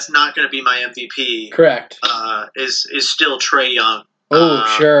 that's not going to be my MVP. correct. Is still Trae Young.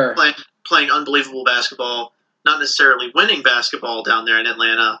 Oh, sure. Playing unbelievable basketball. Not necessarily winning basketball down there in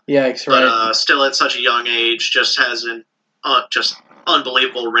Atlanta, Yikes, but right. still at such a young age, just has an just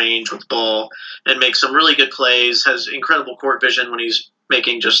unbelievable range with the ball and makes some really good plays. Has incredible court vision when he's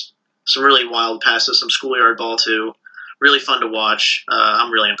making just some really wild passes, some schoolyard ball too. Really fun to watch.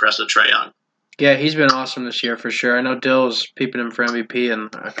 I'm really impressed with Trae Young. Yeah, he's been awesome this year for sure. I know Dill was peeping him for MVP in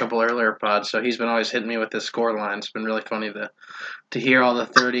a couple earlier pods, so he's been always hitting me with his score line. It's been really funny to hear all the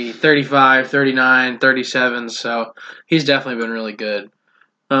 30, 35, 39, 37s, so he's definitely been really good.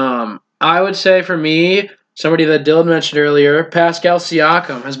 I would say for me, somebody that Dill mentioned earlier, Pascal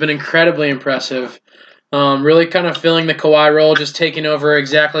Siakam has been incredibly impressive. Really kind of filling the Kawhi role, just taking over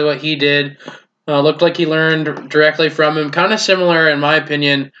exactly what he did. Looked like he learned directly from him. Kind of similar, in my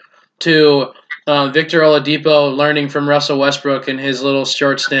opinion, to Victor Oladipo learning from Russell Westbrook in his little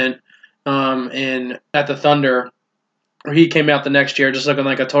short stint at the Thunder, where he came out the next year just looking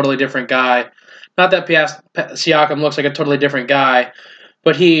like a totally different guy. Not that Siakam looks like a totally different guy,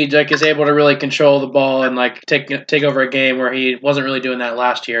 but he is able to really control the ball and take over a game where he wasn't really doing that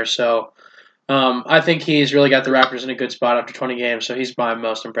last year. So I think he's really got the Raptors in a good spot after 20 games. So he's my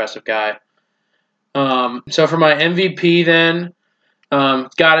most impressive guy. So for my MVP then,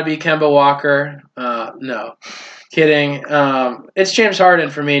 gotta be Kemba Walker. No, kidding. It's James Harden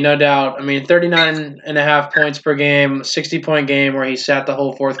for me, no doubt. I mean, 39.5 points per game, 60-point game where he sat the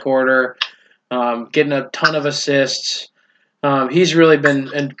whole fourth quarter, getting a ton of assists. He's really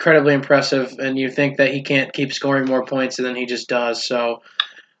been incredibly impressive, and you think that he can't keep scoring more points, and then he just does. So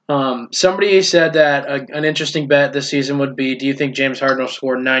somebody said that an interesting bet this season would be, do you think James Harden will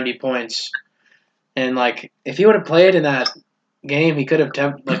score 90 points? And, if he would have played in that game, he could have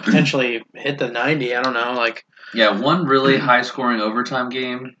potentially hit the 90. I don't know. Yeah, one really high-scoring overtime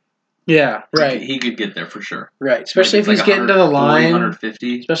game. Yeah, right. He could get there for sure. Right, especially if he's getting to the line.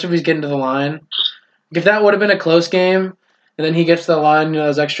 150. Especially if he's getting to the line. If that would have been a close game, and then he gets to the line,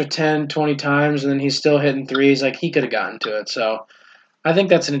 those extra 10, 20 times, and then he's still hitting threes, he could have gotten to it. So I think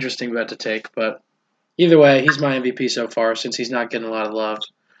that's an interesting bet to take. But either way, he's my MVP so far since he's not getting a lot of love.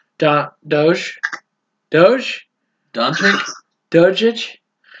 Doge? Doncic? Dojic?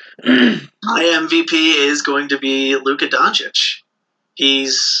 My MVP is going to be Luka Doncic.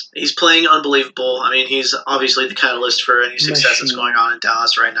 He's playing unbelievable. I mean, he's obviously the catalyst for any success that's going on in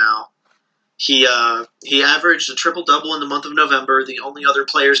Dallas right now. He averaged a triple-double in the month of November. The only other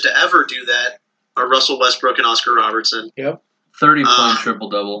players to ever do that are Russell Westbrook and Oscar Robertson. Yep. 30-point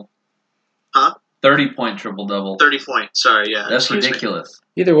triple-double. Huh? 30-point triple-double. 30 points. Sorry, yeah. That's ridiculous.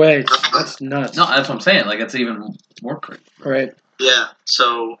 Either way, that's nuts. No, that's what I'm saying. It's even more crazy. Right. Yeah,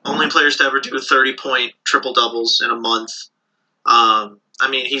 so only players to ever do 30-point triple-doubles in a month. I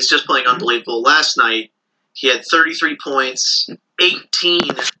mean, he's just playing unbelievable. Last night, he had 33 points, 18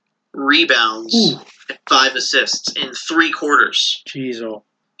 rebounds, and 5 assists in 3 quarters. Jeez, oh.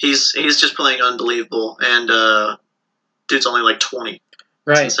 He's just playing unbelievable, and dude's only like 20.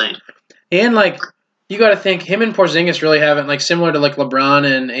 Right. It's insane. And, like, you got to think, him and Porzingis really haven't, like, similar to, like, LeBron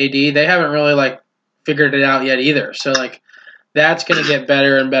and AD, they haven't really, like, figured it out yet either. So, like, that's going to get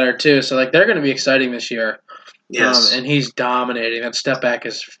better and better, too. So, like, they're going to be exciting this year. Yes. And he's dominating. That step back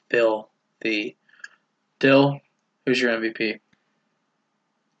is filthy. Dill, who's your MVP?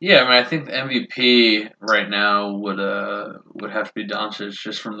 Yeah, I mean, I think the MVP right now would have to be Doncic,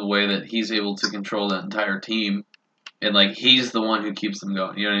 just from the way that he's able to control that entire team, and like he's the one who keeps them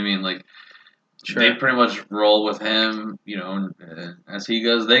going. You know what I mean? Like they pretty much roll with him. You know, and as he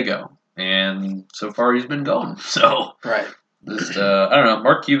goes, they go. And so far, he's been going. So Right. just I don't know.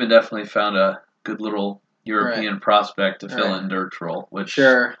 Mark Cuban definitely found a good little European prospect to fill in Dirk's role, which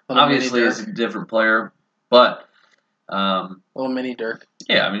obviously is a different player, but. Little mini Dirk.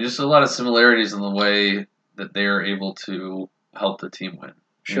 Yeah, I mean, just a lot of similarities in the way that they're able to help the team win.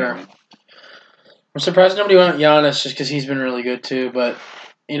 Sure. I'm surprised nobody went Giannis just because he's been really good too, but,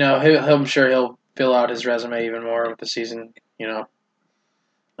 you know, I'm sure he'll fill out his resume even more with the season, you know.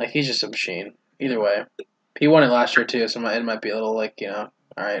 Like, he's just a machine. Either way. He won it last year too, so it might be a little like, you know,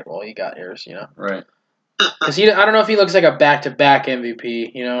 all right, well, you got yours, you know. Right. Because I don't know if he looks like a back-to-back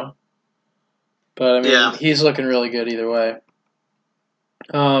MVP, you know. But, I mean, he's looking really good either way.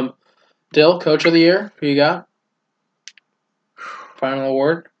 Dill, Coach of the Year, who you got? Final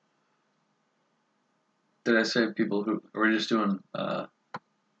award? Did I say people who... Or we're just doing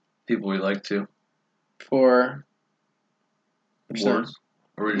people we like to? For... Awards?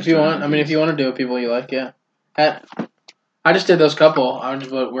 Or if you want, if you want to do it, people you like, yeah. I just did those couple. I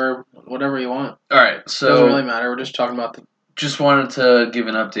just whatever you want. All right, so... Doesn't really matter. We're just talking about the... Just wanted to give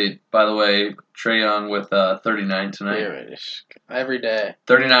an update. By the way, Trae Young with 39 tonight. Every day.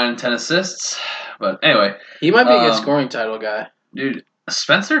 39 and 10 assists. But anyway. He might be a good scoring title guy. Dude,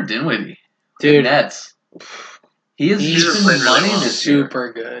 Spencer Dinwiddie. Dude. Nets. He's been money this year.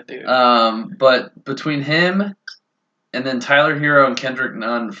 Super good, dude. But between him and then Tyler Hero and Kendrick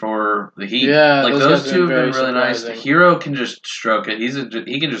Nunn for the Heat, like those two have been really nice. Hero can just stroke it.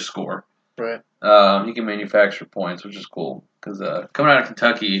 He can just score. Right. He can manufacture points, which is cool. Because coming out of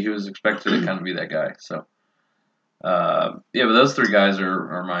Kentucky, he was expected to kind of be that guy. So, but those 3 guys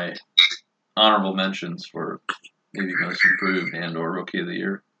are my honorable mentions for maybe most improved and or rookie of the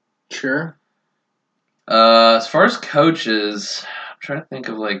year. Sure. As far as coaches, I'm trying to think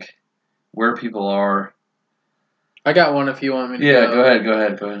of like where people are. I got one if you want me to. Yeah, go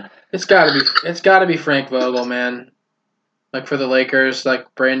ahead. It's gotta be Frank Vogel, man. Like for the Lakers,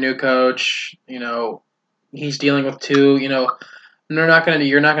 like brand new coach, you know, he's dealing with 2, you know, you're not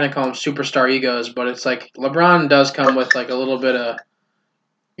gonna call them superstar egos, but it's like LeBron does come with like a little bit of,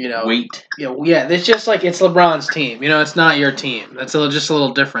 you know, weight. Yeah, it's just like it's LeBron's team, you know, it's not your team. That's just a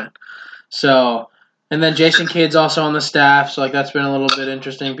little different. So, and then Jason Kidd's also on the staff, so like that's been a little bit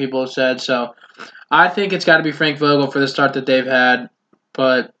interesting. People have said so. I think it's got to be Frank Vogel for the start that they've had,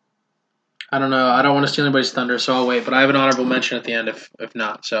 but. I don't know. I don't want to steal anybody's thunder, so I'll wait. But I have an honorable mention at the end if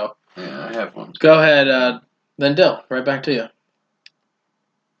not. So yeah, I have one. Go ahead. Then Dill, right back to you.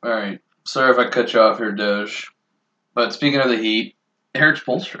 All right. Sorry if I cut you off here, Doge. But speaking of the Heat, Eric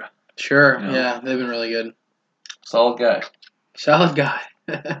Spoelstra. Sure. You know, yeah, they've been really good. Solid guy.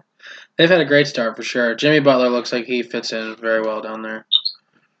 They've had a great start for sure. Jimmy Butler looks like he fits in very well down there.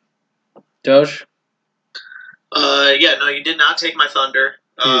 Doge? You did not take my thunder.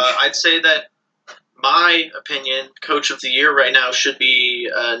 I'd say that my opinion, coach of the year right now should be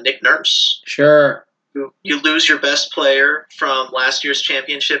Nick Nurse. Sure. You lose your best player from last year's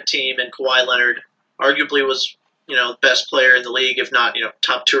championship team, and Kawhi Leonard arguably was, best player in the league, if not,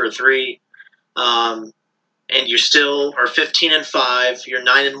 top 2 or 3. And you still are 15-5. You're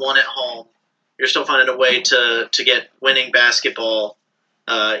 9-1 at home. You're still finding a way to get winning basketball,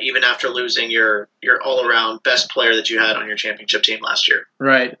 even after losing your all-around best player that you had on your championship team last year.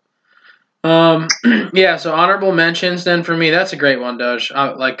 Right. So honorable mentions then for me. That's a great one, Doge.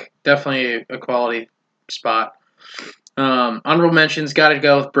 Definitely a quality spot. Honorable mentions got to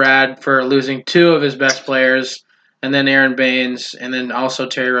go with Brad for losing 2 of his best players, and then Aaron Baynes, and then also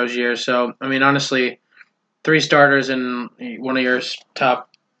Terry Rozier. So, honestly, 3 starters and one of your top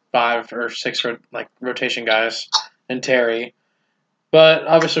 5 or 6 rotation guys, and Terry. But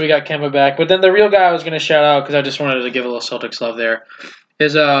obviously we got Kemba back. But then the real guy I was going to shout out, because I just wanted to give a little Celtics love there,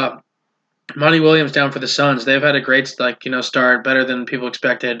 is Monty Williams down for the Suns. They've had a great start, better than people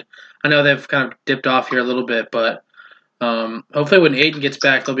expected. I know they've kind of dipped off here a little bit, but hopefully when Aiden gets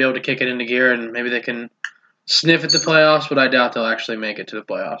back, they'll be able to kick it into gear, and maybe they can sniff at the playoffs, but I doubt they'll actually make it to the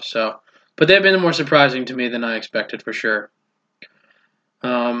playoffs. So But they've been more surprising to me than I expected for sure.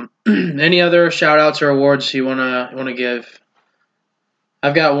 Any other shout-outs or awards you wanna give?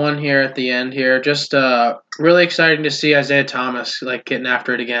 I've got one here at the end here. Just really exciting to see Isaiah Thomas like getting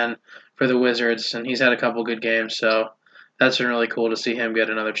after it again for the Wizards, and he's had a couple good games, so that's been really cool to see him get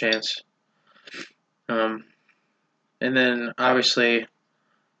another chance. And then obviously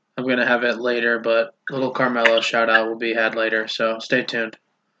I'm gonna have it later, but little Carmelo shout out will be had later, so stay tuned.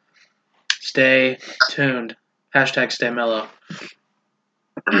 Stay tuned. Hashtag stay mellow.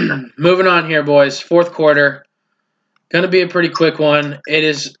 Moving on here, boys. Fourth quarter. Going to be a pretty quick one. It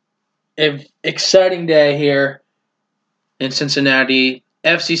is an exciting day here in Cincinnati.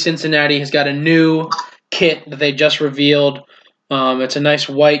 FC Cincinnati has got a new kit that they just revealed. It's a nice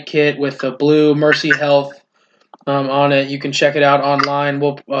white kit with a blue Mercy Health on it. You can check it out online.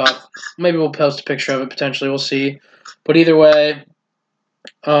 Maybe we'll post a picture of it potentially. We'll see. But either way,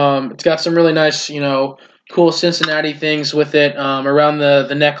 it's got some really nice, cool Cincinnati things with it. Around the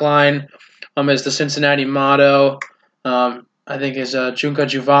neckline is the Cincinnati motto. I think is Junca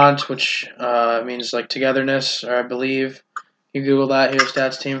Juvent, which means like togetherness, or I believe. You Google that here,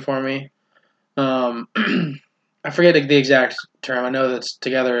 stats team for me. I forget the exact term. I know that's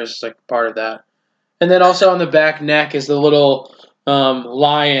together is like part of that. And then also on the back neck is the little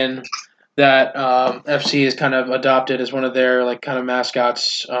lion that FC has kind of adopted as one of their like kind of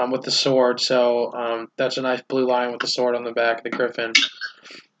mascots with the sword. So that's a nice blue lion with the sword on the back, the griffin.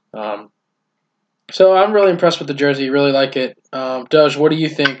 So I'm really impressed with the jersey. Really like it. Doge, what do you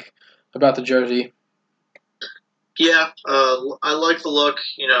think about the jersey? Yeah, I like the look.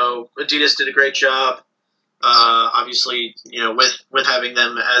 Adidas did a great job. Obviously, with having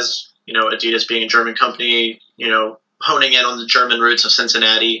them as Adidas being a German company, honing in on the German roots of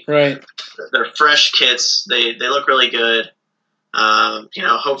Cincinnati. Right. They're fresh kits. They look really good.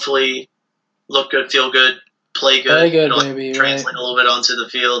 Hopefully look good, feel good, play good. Play good, maybe. Translate right. a little bit onto the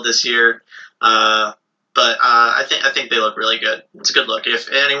field this year. But I think they look really good. It's a good look. If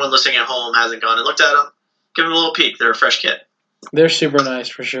anyone listening at home hasn't gone and looked at them, give them a little peek. They're a fresh kit. They're super nice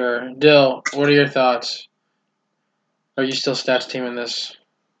for sure. Dill, what are your thoughts? Are you still stats teaming this?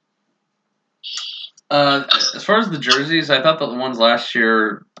 As far as the jerseys, I thought the ones last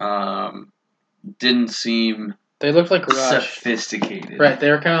year didn't seem They looked like rushed. sophisticated. Right, they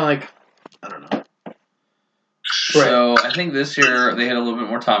were kind of like, I don't know. So I think this year they had a little bit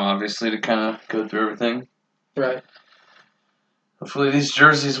more time, obviously, to kind of go through everything. Right. Hopefully these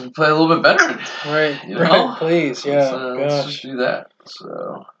jerseys will play a little bit better. Right. You know? Right. Please. Yeah. Let's just do that.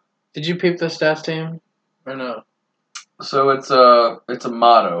 So. Did you peep the stats team or no? So it's a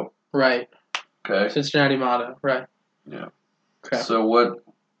motto. Right. Okay. Cincinnati motto. Right. Yeah. Okay. So what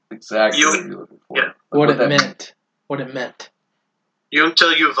exactly are you looking for? Yeah. Like what it meant. What it meant.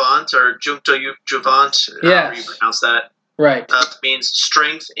 Junta Juvent or Junta Juvent, however you pronounce that. Right. Means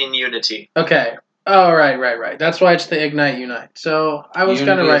strength in unity. Okay. Oh, right. That's why it's the Ignite Unite. So I was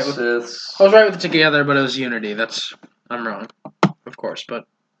kind of right with. I was right with it together, but it was Unity. I'm wrong, of course, but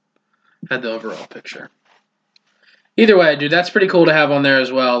had the overall picture. Either way, dude, that's pretty cool to have on there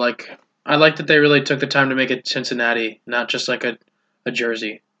as well. Like, I like that they really took the time to make it Cincinnati, not just like a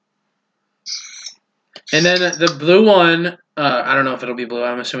jersey. And then the blue one, I don't know if it'll be blue.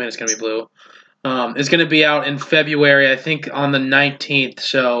 I'm assuming it's going to be blue. It's going to be out in February, I think, on the 19th.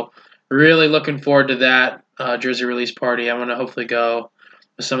 So really looking forward to that jersey release party. I'm going to hopefully go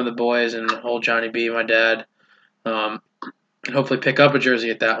with some of the boys and old Johnny B, my dad, and hopefully pick up a jersey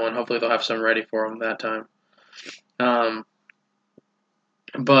at that one. Hopefully they'll have some ready for them that time.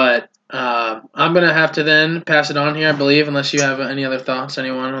 But I'm going to have to then pass it on here, I believe, unless you have any other thoughts,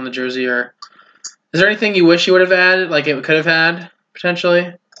 anyone on the jersey. Or is there anything you wish you would have added, like it could have had,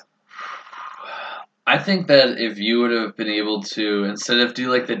 potentially? I think that if you would have been able to, instead of do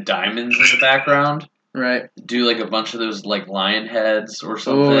like the diamonds in the background, right, do like a bunch of those like lion heads or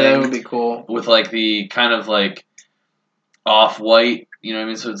something. Oh, that would be cool. With like the kind of like off-white, you know what I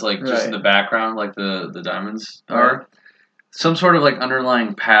mean? So it's like just in the background, like the diamonds are. Some sort of like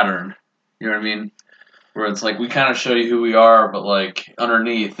underlying pattern, you know what I mean? Where it's like we kind of show you who we are, but like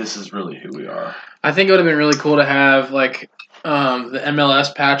underneath, this is really who we are. I think it would have been really cool to have like the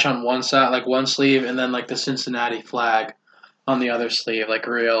MLS patch on one side, like one sleeve, and then like the Cincinnati flag on the other sleeve, like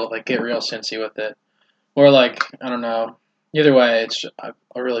get real Cincy with it. Or like, I don't know. Either way, it's a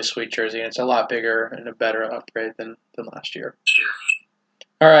really sweet jersey, and it's a lot bigger and a better upgrade than last year.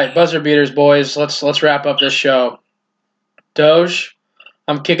 All right, buzzer beaters, boys. Let's wrap up this show. Doge,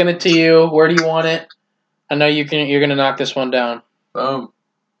 I'm kicking it to you. Where do you want it? I know you're gonna knock this one down. Boom.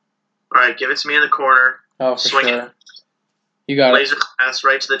 All right, give it to me in the corner. Oh, for Swing sure. it. You got Laser pass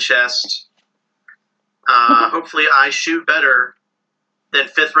right to the chest. Hopefully I shoot better than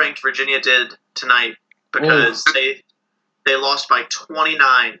 5th-ranked Virginia did tonight because they lost by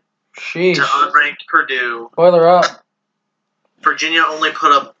 29 Sheesh. to unranked Purdue. Boiler up. Virginia only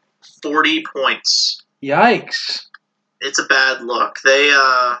put up 40 points. Yikes. It's a bad look. They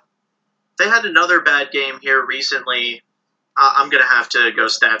had another bad game here recently. I'm going to have to go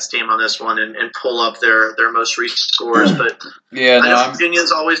stats team on this one and pull up their most recent scores. But Yeah, I know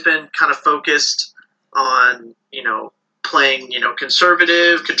Virginia's always been kind of focused on, playing,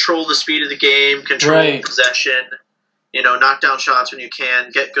 conservative, control the speed of the game, control possession, knock down shots when you can,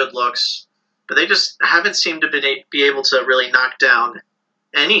 get good looks. But they just haven't seemed to be able to really knock down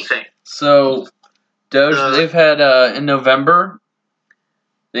anything. So, Doge, they've had, in November,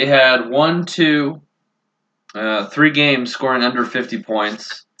 they had 3 games scoring under 50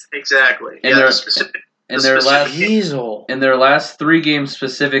 points. Exactly. In their last 3 games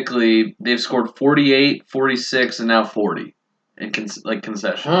specifically, they've scored 48, 46, and now 40 in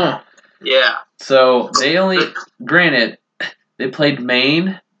concession. Huh. Yeah. So they granted, they played Maine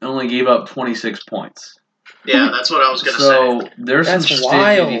and only gave up 26 points. Yeah, that's what I was going to say. So there's some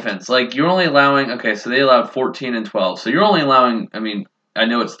stinky defense. You're only allowing, so they allowed 14 and 12. So you're only allowing, I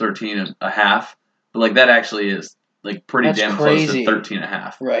know it's 13 and a half, but that actually is pretty damn close to 13 and a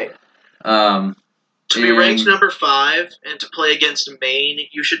half. Right. To be ranked number 5 and to play against Maine,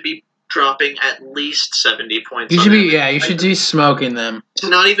 you should be dropping at least 70 points. You should be smoking them. To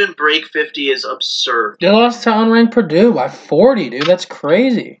not even break 50 is absurd. They lost to unranked Purdue by 40, dude. That's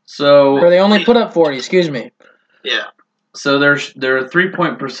crazy. Or they only put up 40, excuse me. Yeah. So their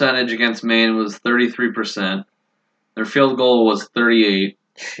 3-point percentage against Maine was 33%. Their field goal was 38.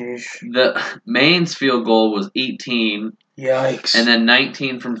 Sheesh. The Maine's field goal was 18. Yikes. And then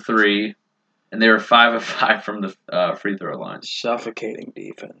 19 from 3. And they were 5 of 5 from the free throw line. Suffocating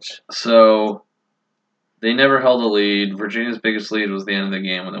defense. So they never held a lead. Virginia's biggest lead was the end of the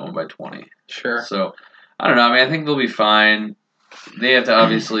game when they won by 20. Sure. So I don't know. I think they'll be fine. They have to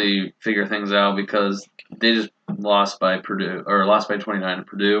obviously figure things out because they just lost by 29 to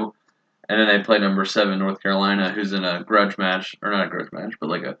Purdue. And then they play number 7 North Carolina, who's in a grudge match, or not a grudge match, but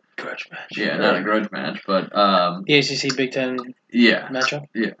a grudge match. Yeah, not a grudge match, but the ACC Big Ten matchup.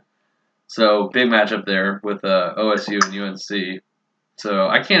 Yeah. So big matchup there with OSU and UNC. So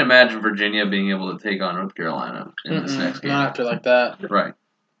I can't imagine Virginia being able to take on North Carolina in this next game. Not after like that. Right.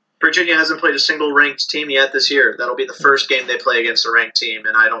 Virginia hasn't played a single ranked team yet this year. That'll be the first game they play against a ranked team,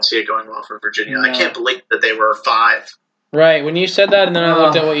 and I don't see it going well for Virginia. No. I can't believe that they were 5. Right. When you said that, and then I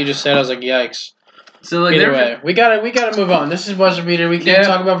looked at what you just said, I was like, "Yikes!" So either way, we gotta move on. This is buzzer beater. We can't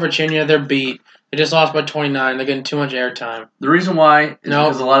talk about Virginia. They're beat. They just lost by 29. They're getting too much airtime. The reason why is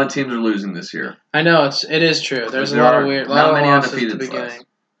because a lot of teams are losing this year. I know it is true. There's a lot of weird, not many losses undefeated at the beginning.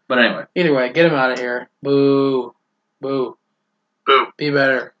 But anyway, either way, get him out of here. Boo, boo, boo. Be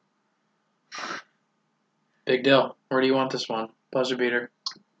better. Big deal. Where do you want this one? Buzzer beater.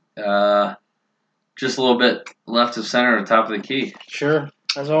 Just a little bit left of center at the top of the key. Sure,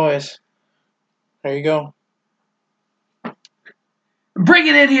 as always. There you go.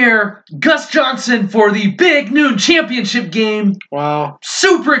 Bringing in here, Gus Johnson for the Big Noon Championship game. Wow.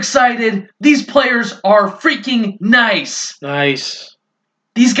 Super excited. These players are freaking nice. Nice.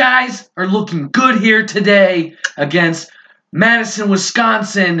 These guys are looking good here today against Madison,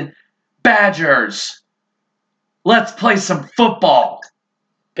 Wisconsin Badgers. Let's play some football.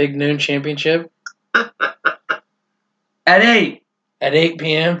 Big Noon Championship. At 8. At 8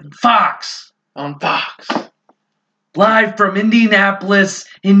 p.m. Fox. On Fox. Live from Indianapolis,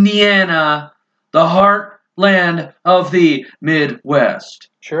 Indiana, the heartland of the Midwest.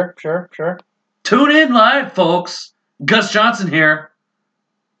 Sure. Tune in live, folks. Gus Johnson here.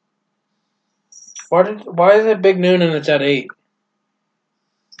 Why is it Big Noon and it's at 8?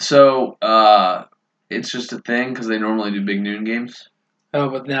 So, it's just a thing because they normally do Big Noon games. Oh,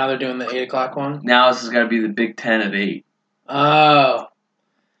 but now they're doing the 8 o'clock one? Now this has got to be the Big Ten at 8. Oh.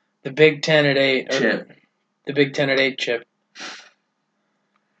 The Big Ten at 8. Chip. The Big Ten at 8 chip.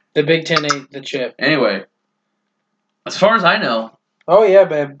 The Big Ten 8, the chip. Anyway, as far as I know. Oh, yeah,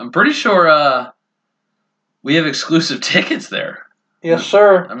 babe. I'm pretty sure we have exclusive tickets there. Yes,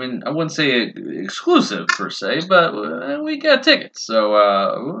 sir. I mean, I wouldn't say exclusive per se, but we got tickets. So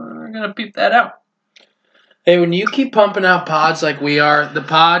we're going to peep that out. Hey, when you keep pumping out pods like we are, the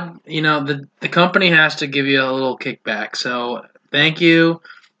pod, the company has to give you a little kickback. So thank you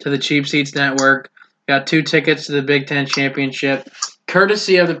to the Cheap Seats Network. Got 2 tickets to the Big Ten Championship,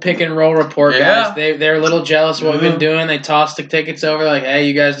 courtesy of the Pick and Roll Report guys. They're a little jealous of what we've been doing. They tossed the tickets over like, hey,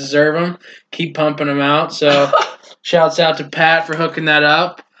 you guys deserve them. Keep pumping them out. So Shouts out to Pat for hooking that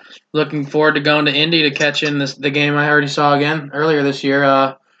up. Looking forward to going to Indy to catch in the game I already saw again earlier this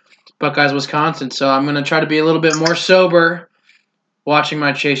year, Buckeyes, Wisconsin. So I'm going to try to be a little bit more sober watching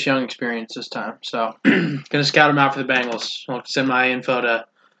my Chase Young experience this time. So going to scout him out for the Bengals. I'll send my info to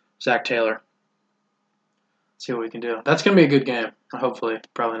Zach Taylor. See what we can do. That's going to be a good game, hopefully.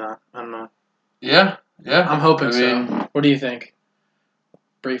 Probably not. I don't know. Yeah. I'm hoping so. What do you think?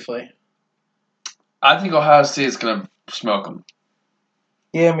 Briefly. I think Ohio State's going to smoke them.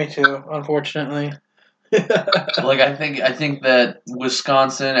 Yeah, me too, unfortunately. I think that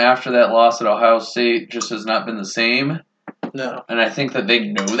Wisconsin, after that loss at Ohio State, just has not been the same. No. And I think that they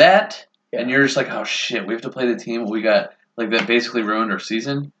know that. Yeah. And you're just like, oh, shit, we have to play the team we got, that basically ruined our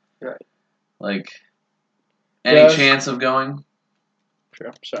season. Right. Any chance of going?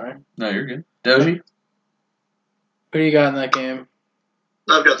 Sure, sorry. No, you're good. Doji? Who do you got in that game?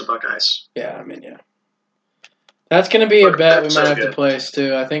 I've got the Buckeyes. Yeah. That's going to be a bet we might have to place,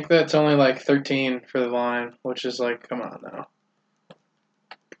 too. I think that's only 13 for the line, which is come on now.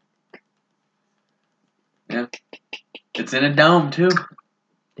 Yeah. It's in a dome, too.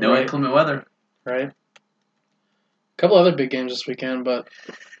 No inclement weather. Right. A couple other big games this weekend, but,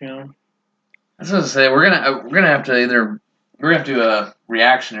 I was going to say, we're gonna have to do a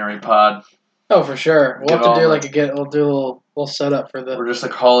reactionary pod. Oh, for sure. We'll have to do we'll do a little setup for the... Or just a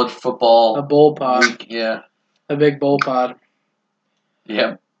college football... A bowl pod. Week, yeah. A big bowl pod.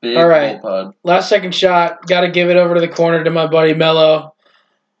 Yeah, big All right. bowl pod. Last second shot. Got to give it over to the corner to my buddy Mello.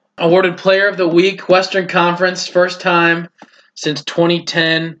 Awarded Player of the Week, Western Conference, first time since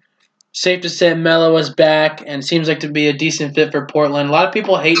 2010. Safe to say Mello is back and seems like to be a decent fit for Portland. A lot of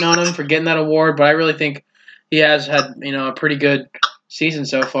people hating on him for getting that award, but I really think he has had a pretty good season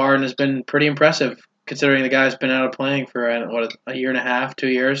so far and has been pretty impressive considering the guy's been out of playing for a year and a half, 2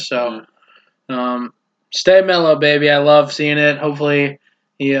 years. So stay Mello, baby. I love seeing it. Hopefully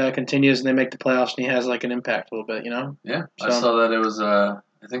he continues and they make the playoffs and he has an impact a little bit, Yeah, so. I saw that it was I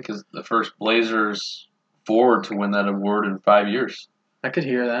think is the first Blazers forward to win that award in 5 years. I could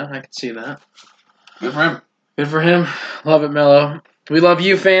hear that. I could see that. Good for him. Good for him. Love it, Mello. We love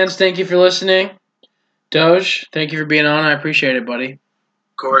you, fans. Thank you for listening. Doge, thank you for being on. I appreciate it, buddy.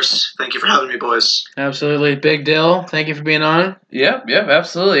 Of course. Thank you for having me, boys. Absolutely. Big Dill, thank you for being on. Yep,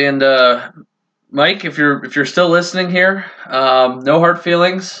 absolutely. And Mike, if you're still listening here, no hard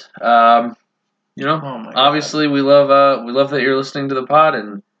feelings. Obviously we love that you're listening to the pod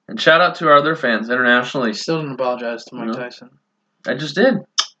and shout out to our other fans internationally. Still didn't apologize to Mike Tyson. I just did.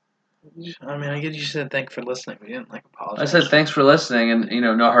 I mean, I guess you said thanks for listening. We didn't apologize. I said thanks for listening, and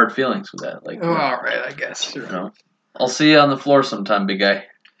no hard feelings with that. All right, I guess. I'll see you on the floor sometime, big guy.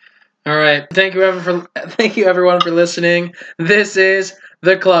 All right, thank you everyone for listening. This is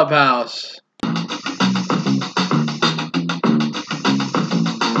the Clubhouse.